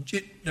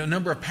a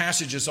number of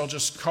passages. I'll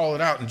just call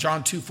it out. In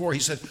John 2:4, he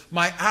said,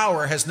 my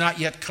hour has not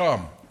yet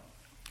come.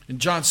 In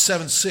John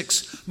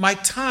 7:6, my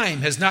time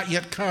has not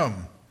yet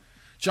come.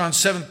 John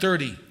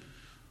 7:30,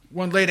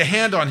 one laid a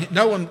hand on him.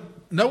 No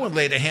one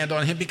laid a hand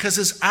on him because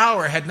his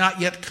hour had not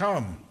yet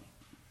come.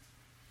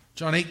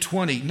 John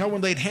 8:20, no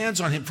one laid hands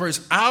on him for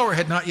his hour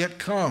had not yet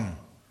come.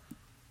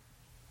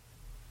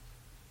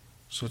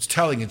 So it's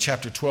telling in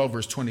chapter 12,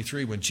 verse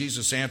 23, when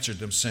Jesus answered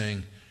them,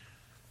 saying,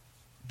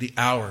 the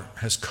hour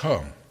has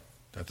come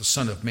that the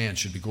Son of Man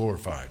should be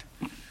glorified.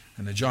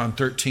 And in John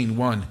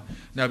 13:1,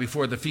 now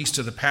before the feast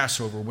of the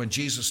Passover, when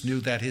Jesus knew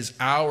that his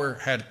hour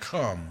had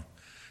come,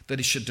 that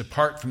he should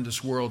depart from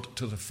this world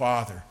to the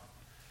Father.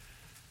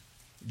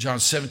 John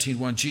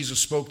 17:1, Jesus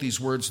spoke these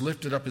words,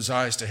 lifted up his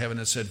eyes to heaven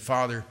and said,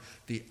 Father,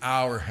 the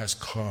hour has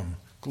come.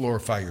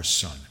 Glorify your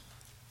Son.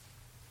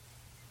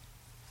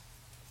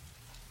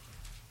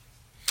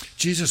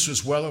 Jesus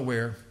was well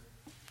aware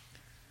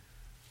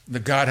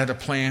that God had a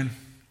plan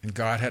and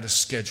God had a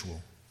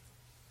schedule.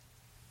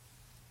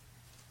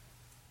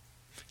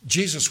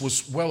 Jesus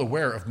was well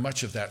aware of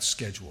much of that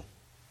schedule.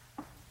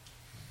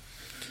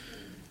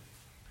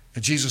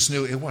 And Jesus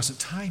knew it wasn't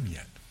time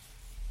yet.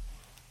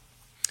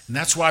 And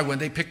that's why when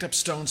they picked up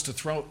stones to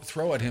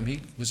throw at him, he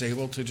was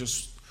able to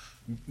just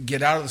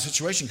get out of the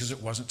situation because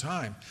it wasn't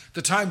time.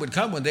 The time would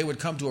come when they would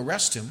come to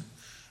arrest him,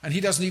 and he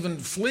doesn't even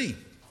flee.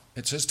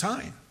 It's his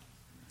time.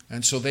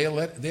 And so they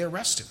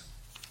arrest him.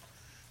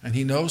 And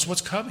he knows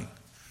what's coming.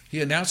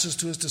 He announces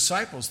to his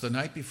disciples the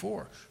night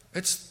before,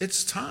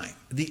 it's time.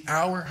 The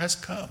hour has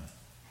come.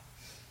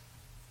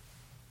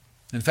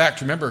 In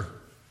fact, remember,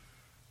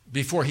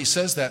 before he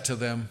says that to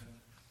them,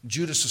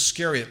 Judas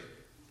Iscariot,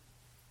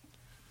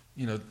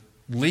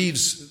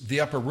 leaves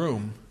the upper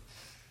room.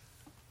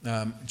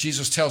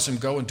 Jesus tells him,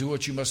 go and do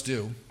what you must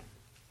do.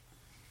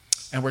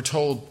 And we're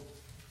told,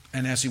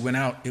 and as he went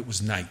out, it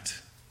was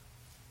night.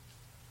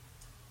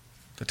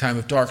 The time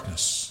of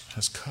darkness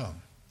has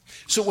come.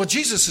 So what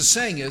Jesus is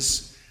saying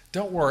is,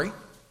 don't worry,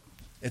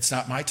 it's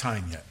not my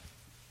time yet.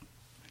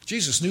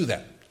 Jesus knew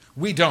that.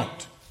 We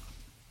don't.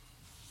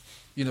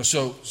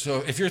 So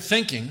if you're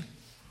thinking,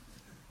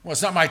 well,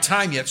 it's not my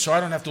time yet, so I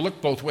don't have to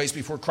look both ways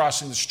before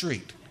crossing the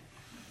street.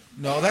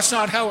 No, that's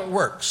not how it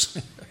works.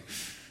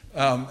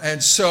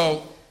 And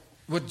so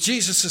what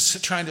Jesus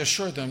is trying to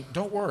assure them,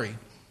 don't worry.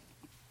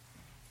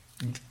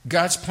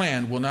 God's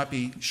plan will not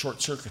be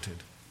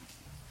short-circuited.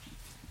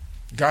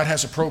 God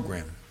has a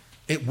program.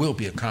 It will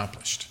be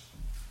accomplished.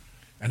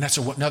 And that's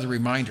another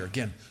reminder.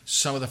 Again,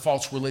 some of the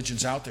false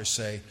religions out there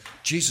say,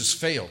 Jesus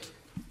failed.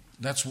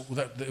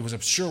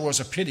 It sure was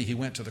a pity he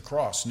went to the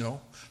cross.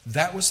 No,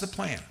 that was the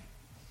plan.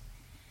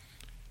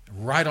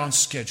 Right on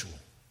schedule.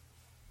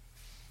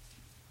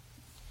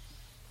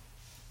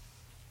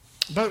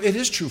 But it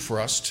is true for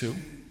us too.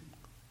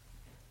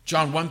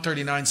 John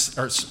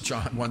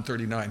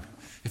 1:39.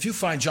 If you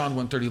find John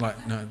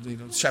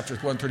 1:39, chapter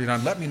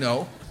 1:39, let me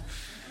know.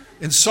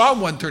 In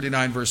Psalm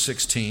 139, verse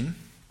 16,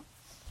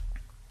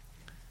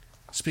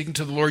 speaking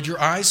to the Lord, your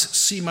eyes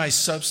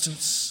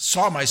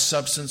saw my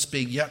substance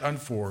being yet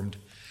unformed,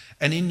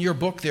 and in your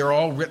book they are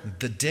all written,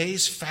 the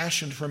days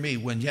fashioned for me,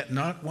 when yet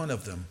not one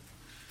of them,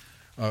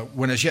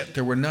 when as yet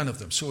there were none of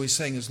them. So he's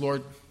saying is,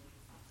 Lord,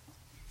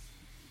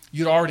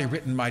 you'd already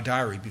written my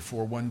diary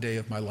before one day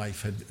of my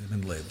life had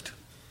been lived.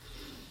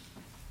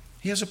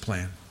 He has a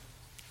plan.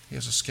 He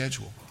has a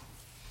schedule.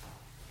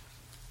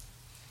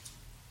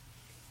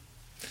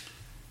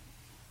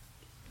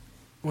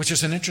 Which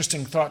is an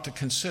interesting thought to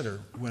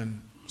consider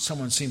when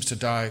someone seems to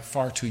die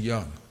far too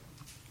young.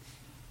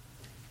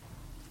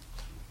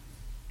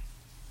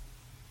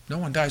 No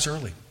one dies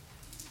early.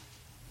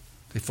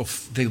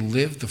 They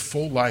live the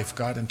full life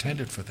God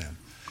intended for them.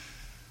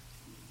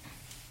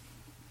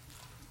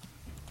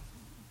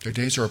 Their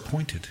days are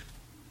appointed.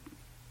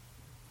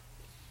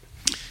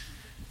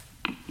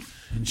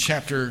 In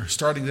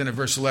starting then at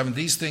verse 11,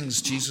 these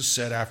things Jesus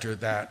said after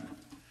that.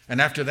 And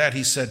after that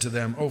he said to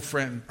them, "O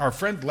friend, our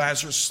friend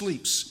Lazarus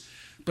sleeps,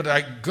 but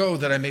I go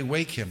that I may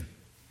wake him."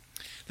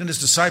 Then his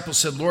disciples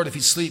said, "Lord, if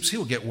he sleeps, he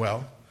will get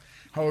well."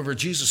 However,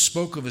 Jesus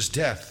spoke of his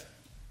death,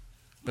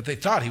 but they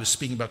thought he was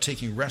speaking about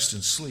taking rest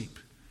and sleep.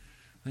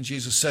 Then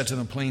Jesus said to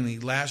them plainly,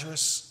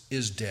 "Lazarus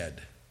is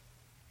dead,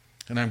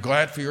 and I'm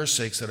glad for your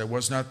sakes that I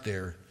was not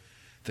there,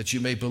 that you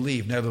may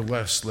believe.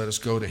 Nevertheless, let us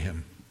go to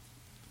him."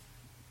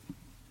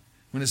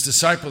 When his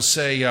disciples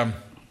say, "Lord,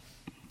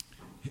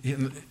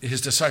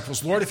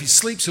 if he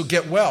sleeps, he'll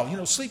get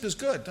well." Sleep is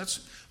good. A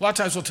lot of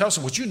times we'll tell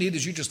someone, what you need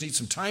is you just need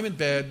some time in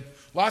bed,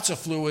 lots of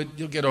fluid,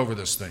 you'll get over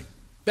this thing.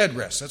 Bed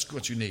rest, that's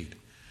what you need.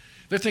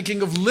 They're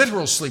thinking of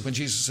literal sleep when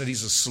Jesus said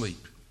he's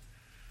asleep.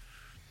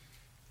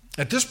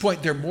 At this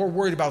point, they're more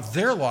worried about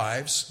their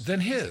lives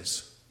than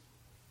his.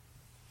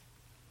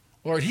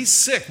 Lord, he's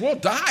sick. We'll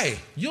die.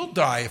 You'll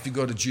die if you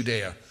go to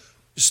Judea.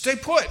 Stay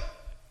put.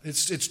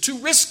 It's too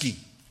risky.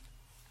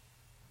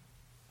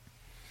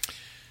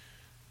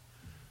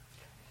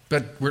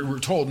 But we're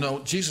told,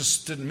 no,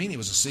 Jesus didn't mean he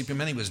was asleep. He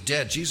meant he was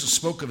dead. Jesus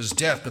spoke of his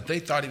death, but they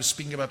thought he was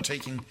speaking about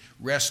taking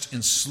rest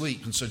and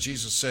sleep. And so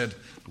Jesus said,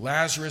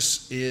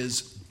 Lazarus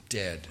is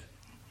dead.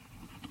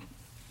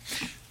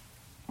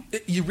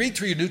 You read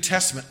through your New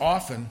Testament,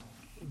 often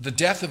the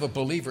death of a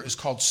believer is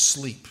called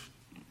sleep.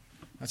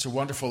 That's a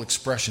wonderful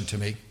expression to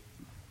me.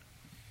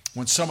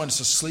 When someone is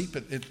asleep,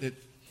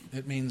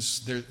 it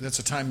means that's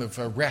a time of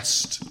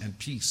rest and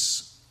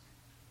peace.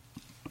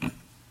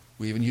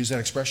 We even use that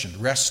expression,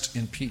 rest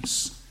in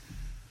peace.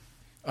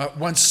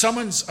 When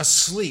someone's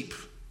asleep,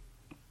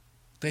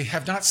 they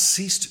have not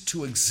ceased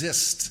to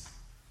exist.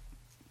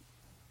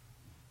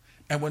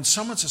 And when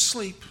someone's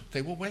asleep,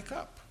 they will wake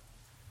up.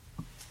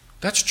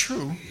 That's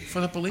true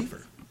for the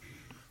believer.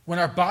 When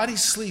our body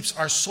sleeps,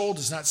 our soul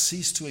does not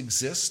cease to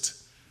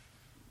exist.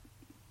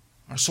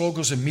 Our soul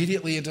goes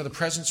immediately into the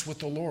presence with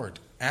the Lord.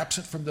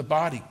 Absent from the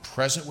body,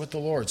 present with the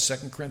Lord.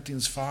 2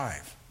 Corinthians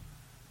 5.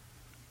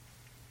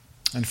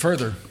 And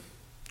further,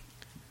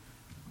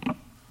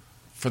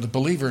 for the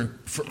believer,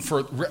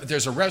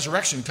 there's a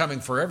resurrection coming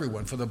for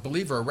everyone. For the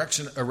believer,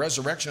 a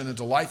resurrection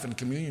into life and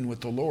communion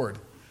with the Lord.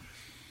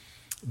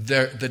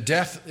 The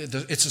death,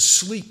 it's a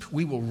sleep.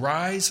 We will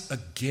rise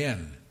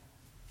again.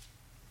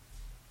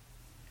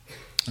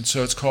 And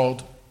so it's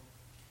called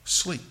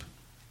sleep.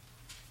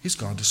 He's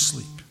gone to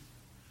sleep.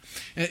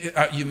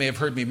 You may have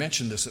heard me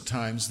mention this at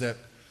times, that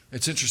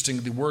it's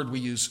interesting, the word we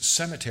use,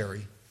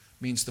 cemetery,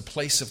 means the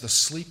place of the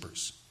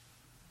sleepers.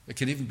 It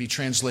can even be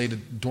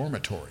translated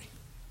dormitory.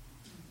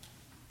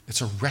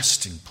 It's a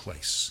resting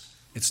place.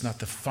 It's not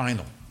the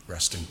final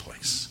resting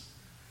place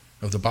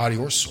of the body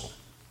or soul.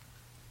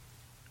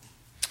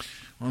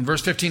 Well, in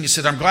verse 15 he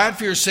said, I'm glad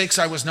for your sakes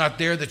I was not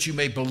there, that you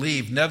may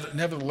believe.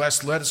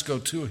 Nevertheless, let us go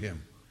to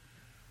him.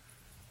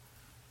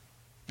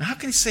 Now, how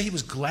can he say he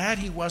was glad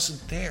he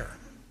wasn't there?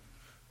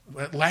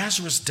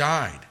 Lazarus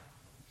died.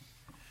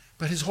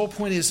 But his whole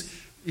point is,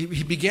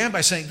 he began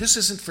by saying, this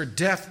isn't for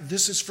death,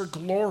 this is for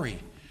glory.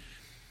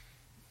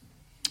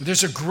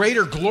 There's a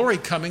greater glory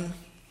coming,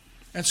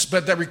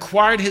 but that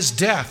required his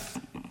death,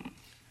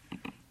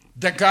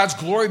 that God's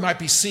glory might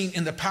be seen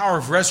in the power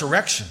of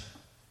resurrection.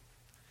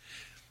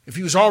 If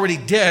he was already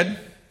dead,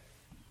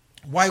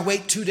 why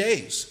wait 2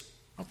 days?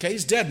 Okay,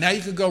 he's dead. Now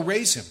you can go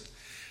raise him.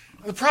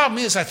 The problem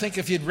is, I think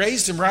if you'd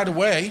raised him right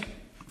away,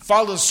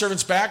 followed the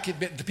servants back,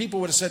 the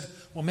people would have said,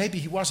 well, maybe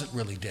he wasn't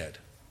really dead.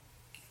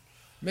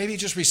 Maybe he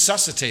just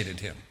resuscitated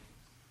him.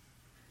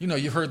 You know,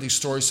 you've heard these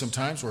stories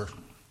sometimes where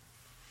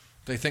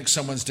they think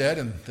someone's dead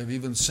and they've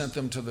even sent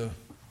them to the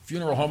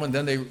funeral home and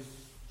then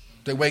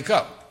they wake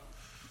up.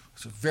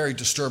 It's a very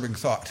disturbing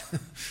thought.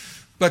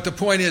 But the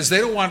point is, they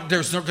don't want,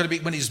 there's not going to be,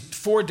 when he's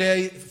 4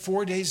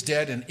 days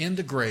dead and in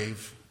the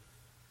grave,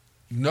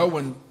 no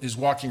one is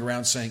walking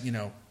around saying, you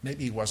know,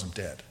 maybe he wasn't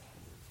dead.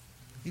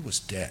 He was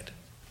dead.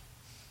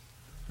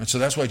 And so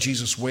that's why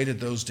Jesus waited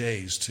those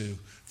days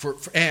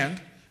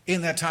and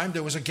in that time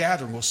there was a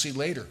gathering, we'll see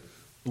later.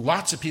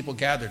 Lots of people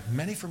gathered,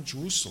 many from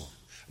Jerusalem.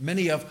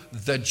 Many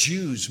of the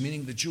Jews,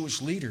 meaning the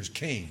Jewish leaders,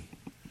 came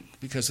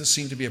because this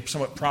seemed to be a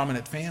somewhat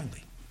prominent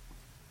family.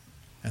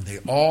 And they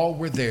all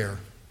were there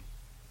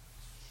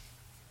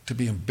to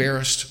be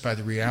embarrassed by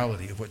the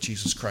reality of what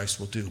Jesus Christ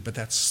will do. But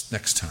that's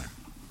next time.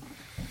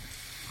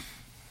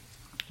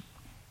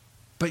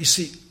 But you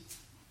see,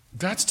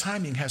 God's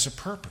timing has a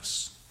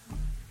purpose.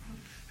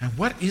 And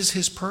what is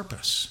his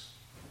purpose?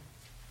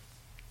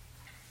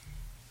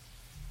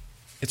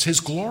 It's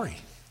his glory.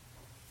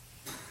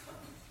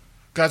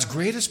 God's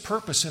greatest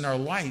purpose in our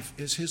life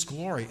is his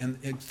glory.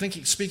 And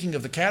speaking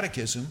of the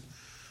catechism,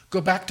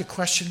 go back to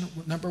question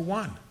number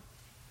 1.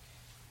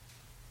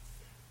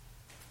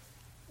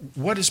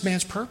 What is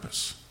man's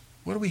purpose?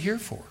 What are we here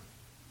for?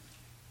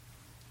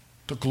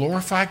 To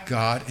glorify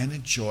God and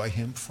enjoy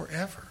him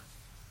forever.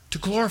 To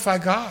glorify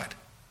God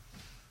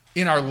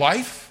in our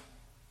life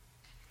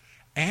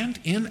and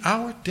in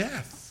our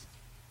death.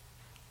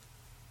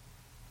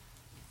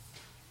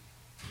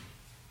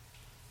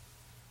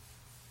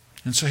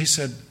 And so he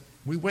said,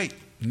 we wait.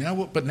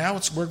 But now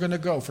we're going to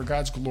go for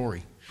God's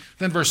glory.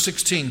 Then verse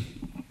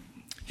 16,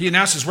 he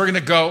announces we're going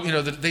to go. You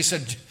know, they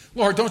said,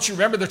 Lord, don't you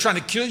remember they're trying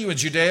to kill you in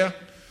Judea?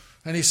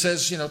 And he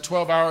says,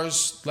 12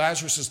 hours,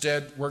 Lazarus is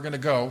dead, we're going to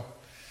go.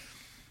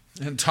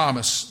 And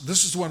Thomas,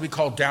 this is the one we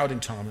call Doubting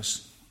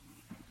Thomas.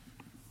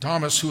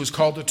 Thomas, who is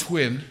called the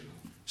twin,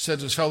 said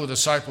to his fellow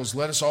disciples,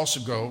 let us also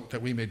go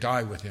that we may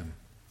die with him,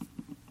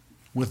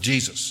 with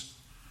Jesus.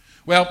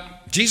 Well,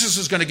 Jesus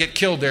is going to get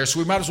killed there, so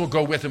we might as well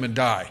go with him and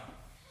die.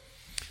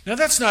 Now,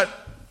 that's not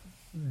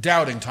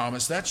doubting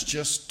Thomas, that's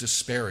just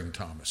despairing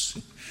Thomas.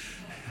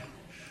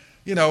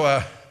 They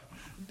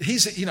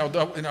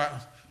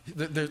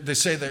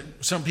say that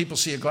some people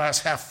see a glass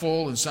half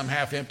full and some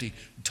half empty.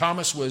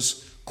 Thomas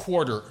was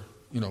quarter,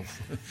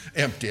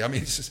 empty. I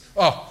mean,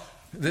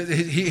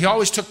 he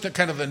always took the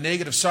kind of the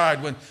negative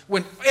side.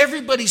 When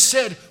everybody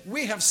said,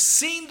 we have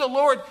seen the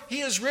Lord,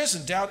 he has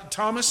risen. Doubted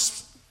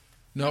Thomas?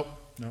 No.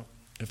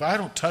 If I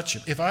don't touch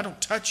him,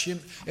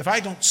 if I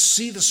don't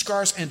see the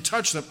scars and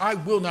touch them, I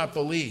will not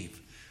believe.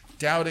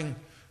 Doubting,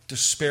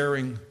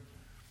 despairing,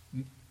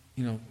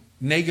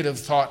 negative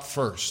thought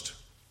first.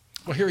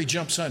 Well, here he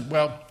jumps in.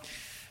 Well,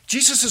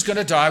 Jesus is going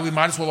to die. We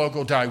might as well all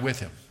go die with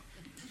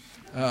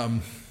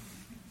him.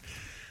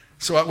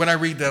 So when I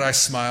read that, I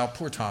smile.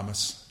 Poor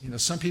Thomas.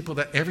 Some people,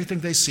 that everything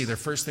they see, their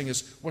first thing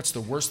is, what's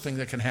the worst thing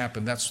that can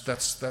happen?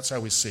 That's how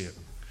we see it.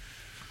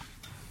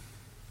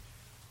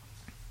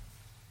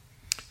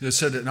 They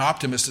said an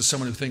optimist is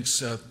someone who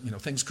thinks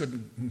things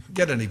couldn't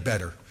get any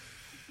better,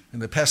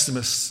 and the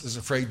pessimist is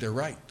afraid they're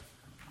right.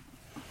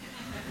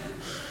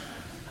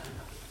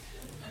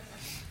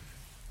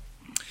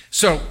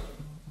 So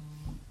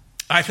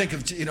I think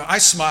of, I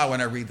smile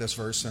when I read this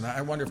verse, and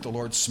I wonder if the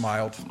Lord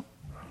smiled.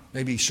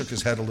 Maybe he shook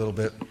his head a little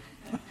bit.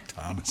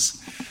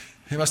 Thomas.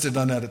 He must have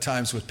done that at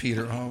times with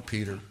Peter. Oh,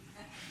 Peter.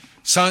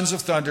 Sons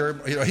of thunder.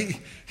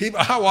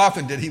 How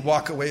often did he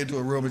walk away into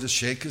a room and just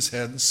shake his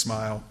head and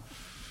smile?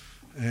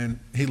 And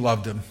he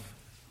loved him.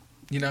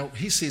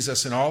 He sees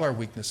us in all our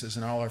weaknesses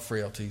and all our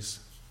frailties.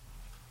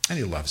 And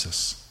he loves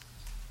us.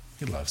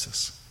 He loves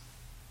us.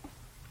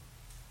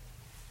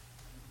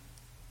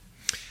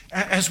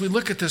 As we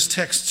look at this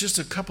text, just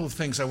a couple of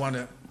things I want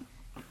to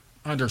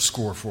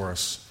underscore for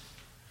us.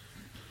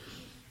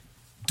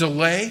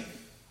 Delay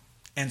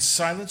and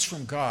silence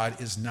from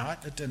God is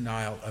not a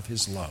denial of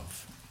his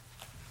love.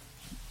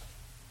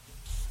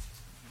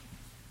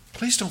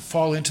 Please don't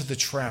fall into the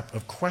trap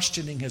of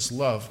questioning his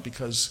love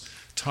because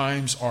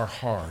times are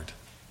hard.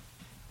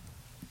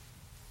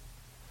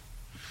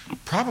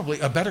 Probably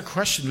a better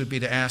question would be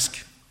to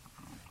ask,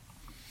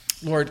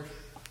 Lord,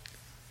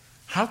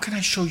 how can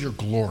I show your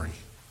glory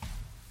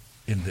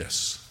in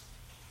this?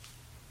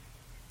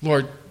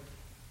 Lord,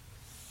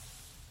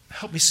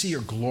 help me see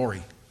your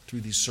glory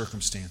through these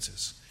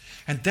circumstances.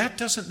 And that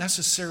doesn't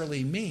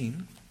necessarily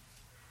mean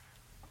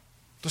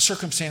the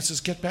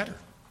circumstances get better.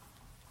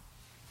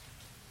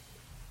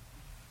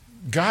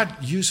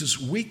 God uses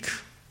weak,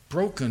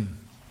 broken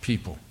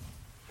people.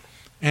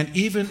 And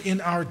even in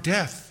our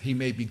death, he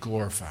may be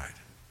glorified.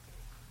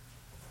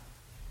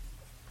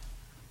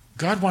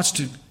 God wants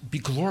to be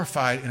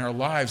glorified in our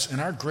lives, and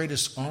our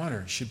greatest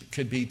honor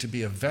could be to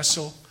be a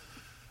vessel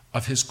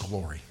of his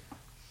glory.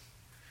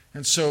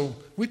 And so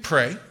we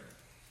pray.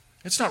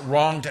 It's not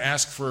wrong to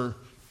ask for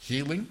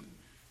healing,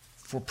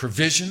 for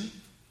provision,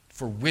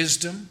 for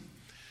wisdom,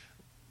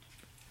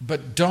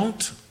 but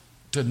don't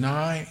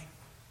deny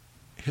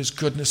his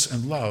goodness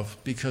and love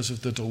because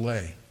of the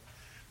delay.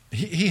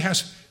 He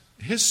has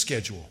his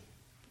schedule,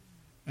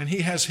 and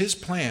he has his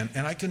plan,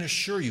 and I can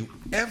assure you,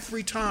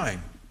 every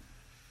time,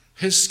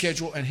 his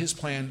schedule and his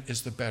plan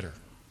is the better.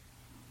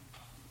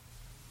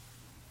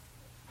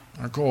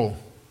 Our goal,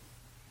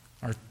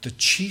 the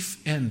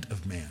chief end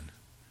of man,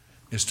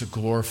 is to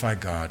glorify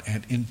God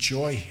and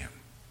enjoy him,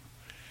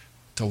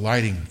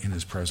 delighting in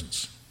his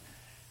presence.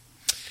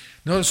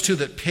 Notice, too,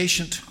 that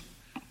patient,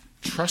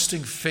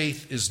 trusting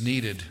faith is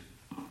needed.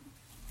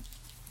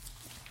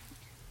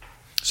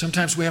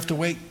 Sometimes we have to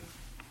wait.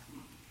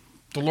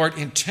 The Lord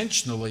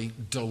intentionally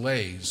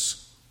delays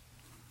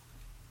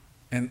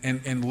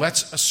and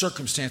lets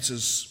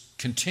circumstances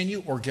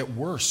continue or get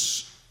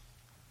worse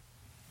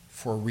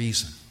for a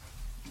reason.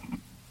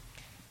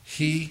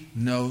 He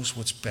knows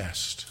what's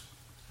best.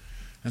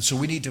 And so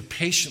we need to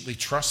patiently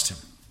trust him.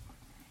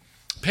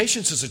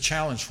 Patience is a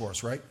challenge for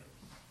us, right?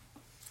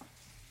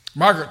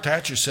 Margaret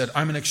Thatcher said,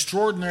 "I'm an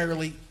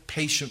extraordinarily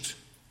patient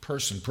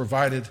person,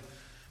 provided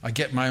I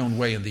get my own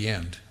way in the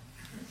end."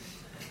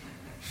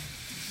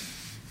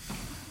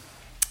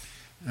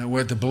 And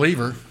with the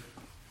believer,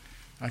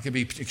 I can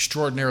be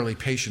extraordinarily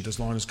patient as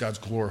long as God's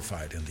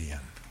glorified in the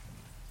end.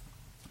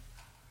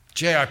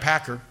 J.I.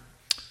 Packer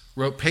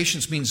wrote,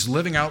 "Patience means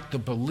living out the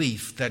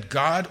belief that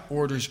God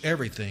orders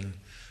everything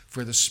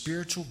for the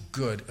spiritual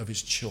good of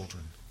his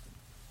children."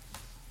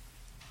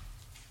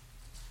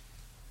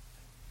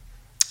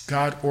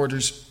 God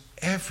orders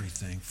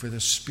everything for the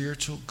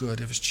spiritual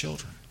good of his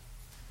children.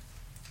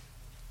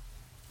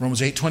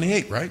 Romans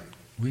 8:28, right?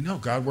 We know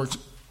God works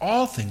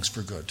all things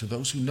for good to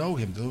those who know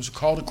him, to those who are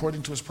called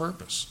according to his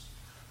purpose.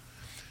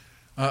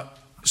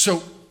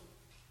 So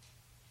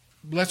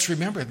let's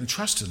remember it and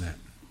trust in that.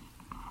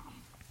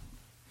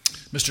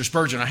 Mr.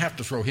 Spurgeon, I have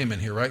to throw him in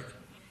here, right?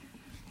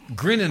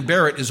 Grin and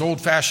bear it is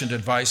old-fashioned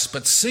advice,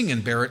 but sing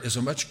and bear it is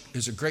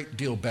a great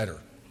deal better.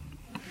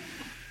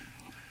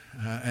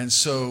 And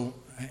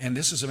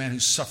this is a man who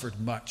suffered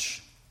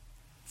much,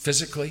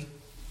 physically,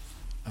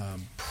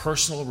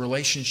 personal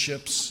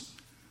relationships.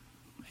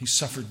 He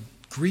suffered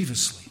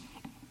grievously,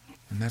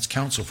 and that's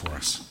counsel for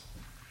us.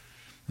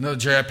 Another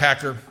J.I.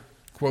 Packer,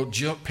 quote,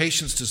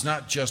 "Patience does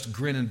not just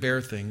grin and bear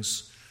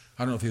things."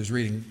 I don't know if he was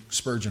reading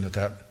Spurgeon at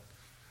that.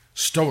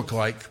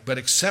 "Stoic-like, but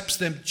accepts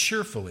them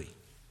cheerfully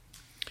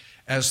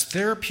as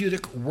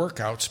therapeutic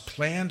workouts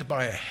planned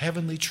by a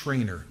heavenly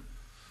trainer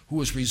who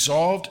is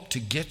resolved to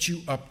get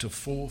you up to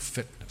full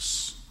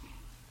fitness."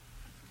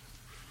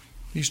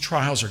 These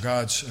trials are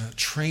God's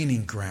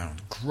training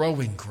ground,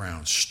 growing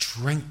grounds,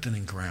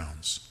 strengthening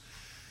grounds.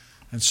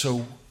 And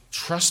so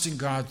trusting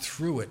God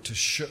through it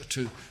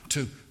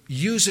to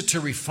use it to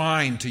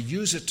refine, to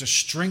use it to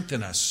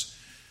strengthen us,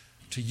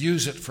 to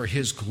use it for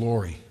his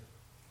glory.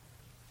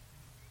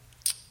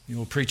 The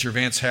old preacher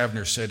Vance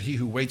Havner said, "He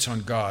who waits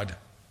on God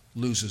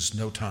loses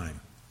no time."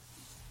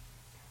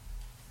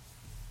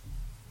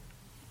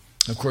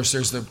 Of course,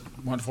 there's the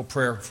wonderful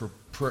prayer for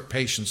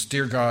patience.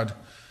 "Dear God,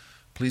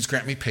 please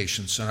grant me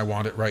patience, and I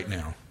want it right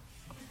now."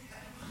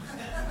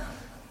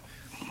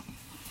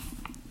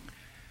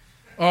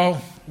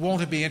 Oh,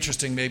 won't it be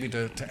interesting maybe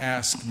to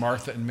ask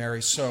Martha and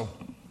Mary, so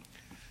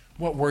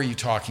what were you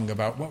talking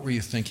about? What were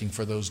you thinking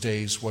for those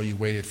days while you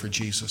waited for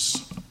Jesus?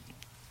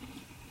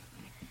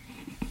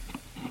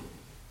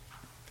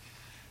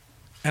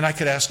 And I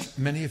could ask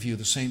many of you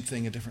the same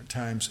thing at different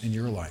times in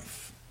your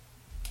life.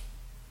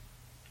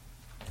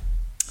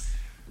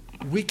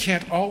 We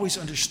can't always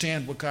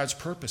understand what God's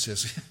purpose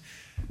is.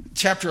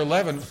 Chapter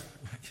 11,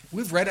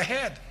 we've read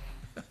ahead.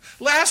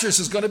 Lazarus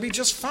is going to be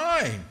just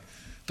fine.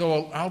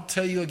 Though I'll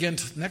tell you again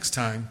next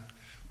time,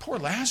 poor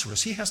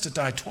Lazarus, he has to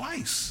die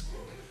twice.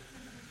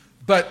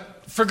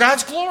 But for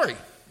God's glory.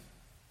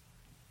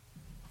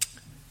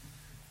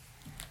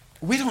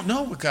 We don't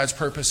know what God's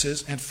purpose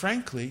is, and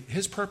frankly,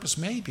 his purpose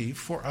may be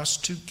for us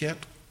to get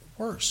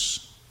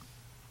worse,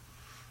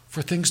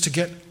 for things to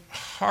get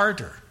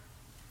harder.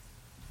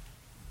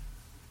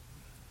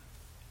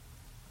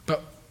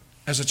 But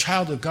as a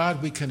child of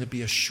God, we can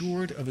be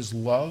assured of his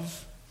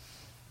love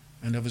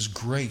and of his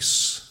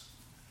grace,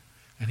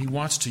 and he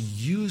wants to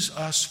use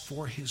us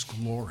for his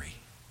glory.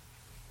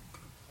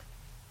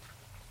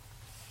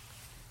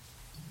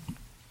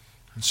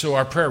 And so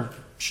our prayer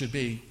should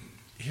be,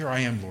 here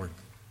I am, Lord.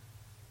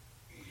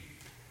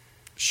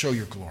 Show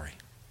your glory.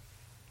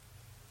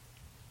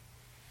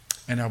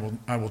 And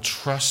I will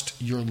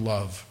trust your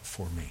love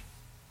for me.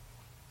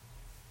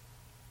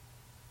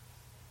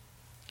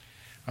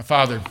 Our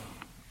Father,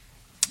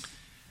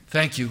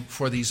 thank you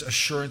for these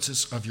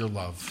assurances of your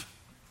love.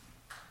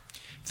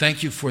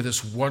 Thank you for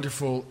this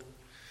wonderful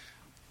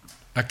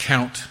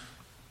account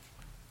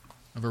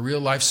of a real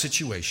life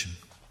situation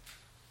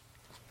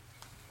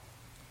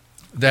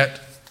that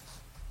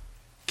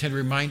can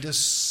remind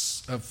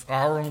us of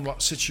our own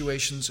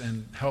situations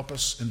and help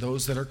us in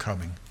those that are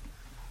coming.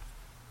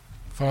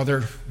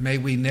 Father, may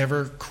we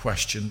never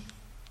question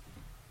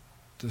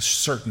the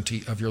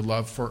certainty of your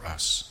love for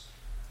us.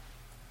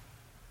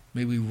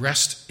 May we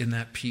rest in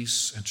that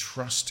peace and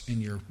trust in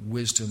your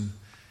wisdom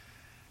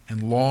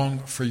and long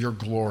for your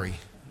glory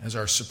as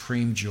our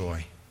supreme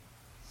joy.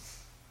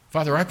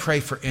 Father, I pray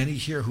for any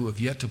here who have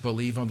yet to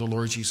believe on the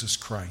Lord Jesus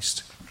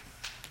Christ,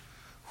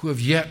 who have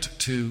yet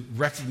to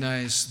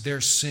recognize their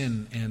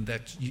sin and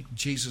that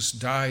Jesus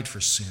died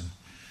for sin.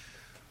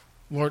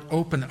 Lord,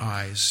 open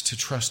eyes to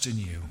trust in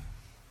you,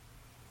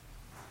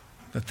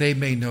 that they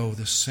may know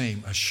the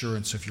same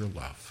assurance of your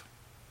love.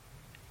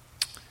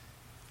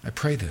 I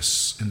pray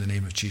this in the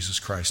name of Jesus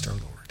Christ our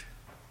Lord.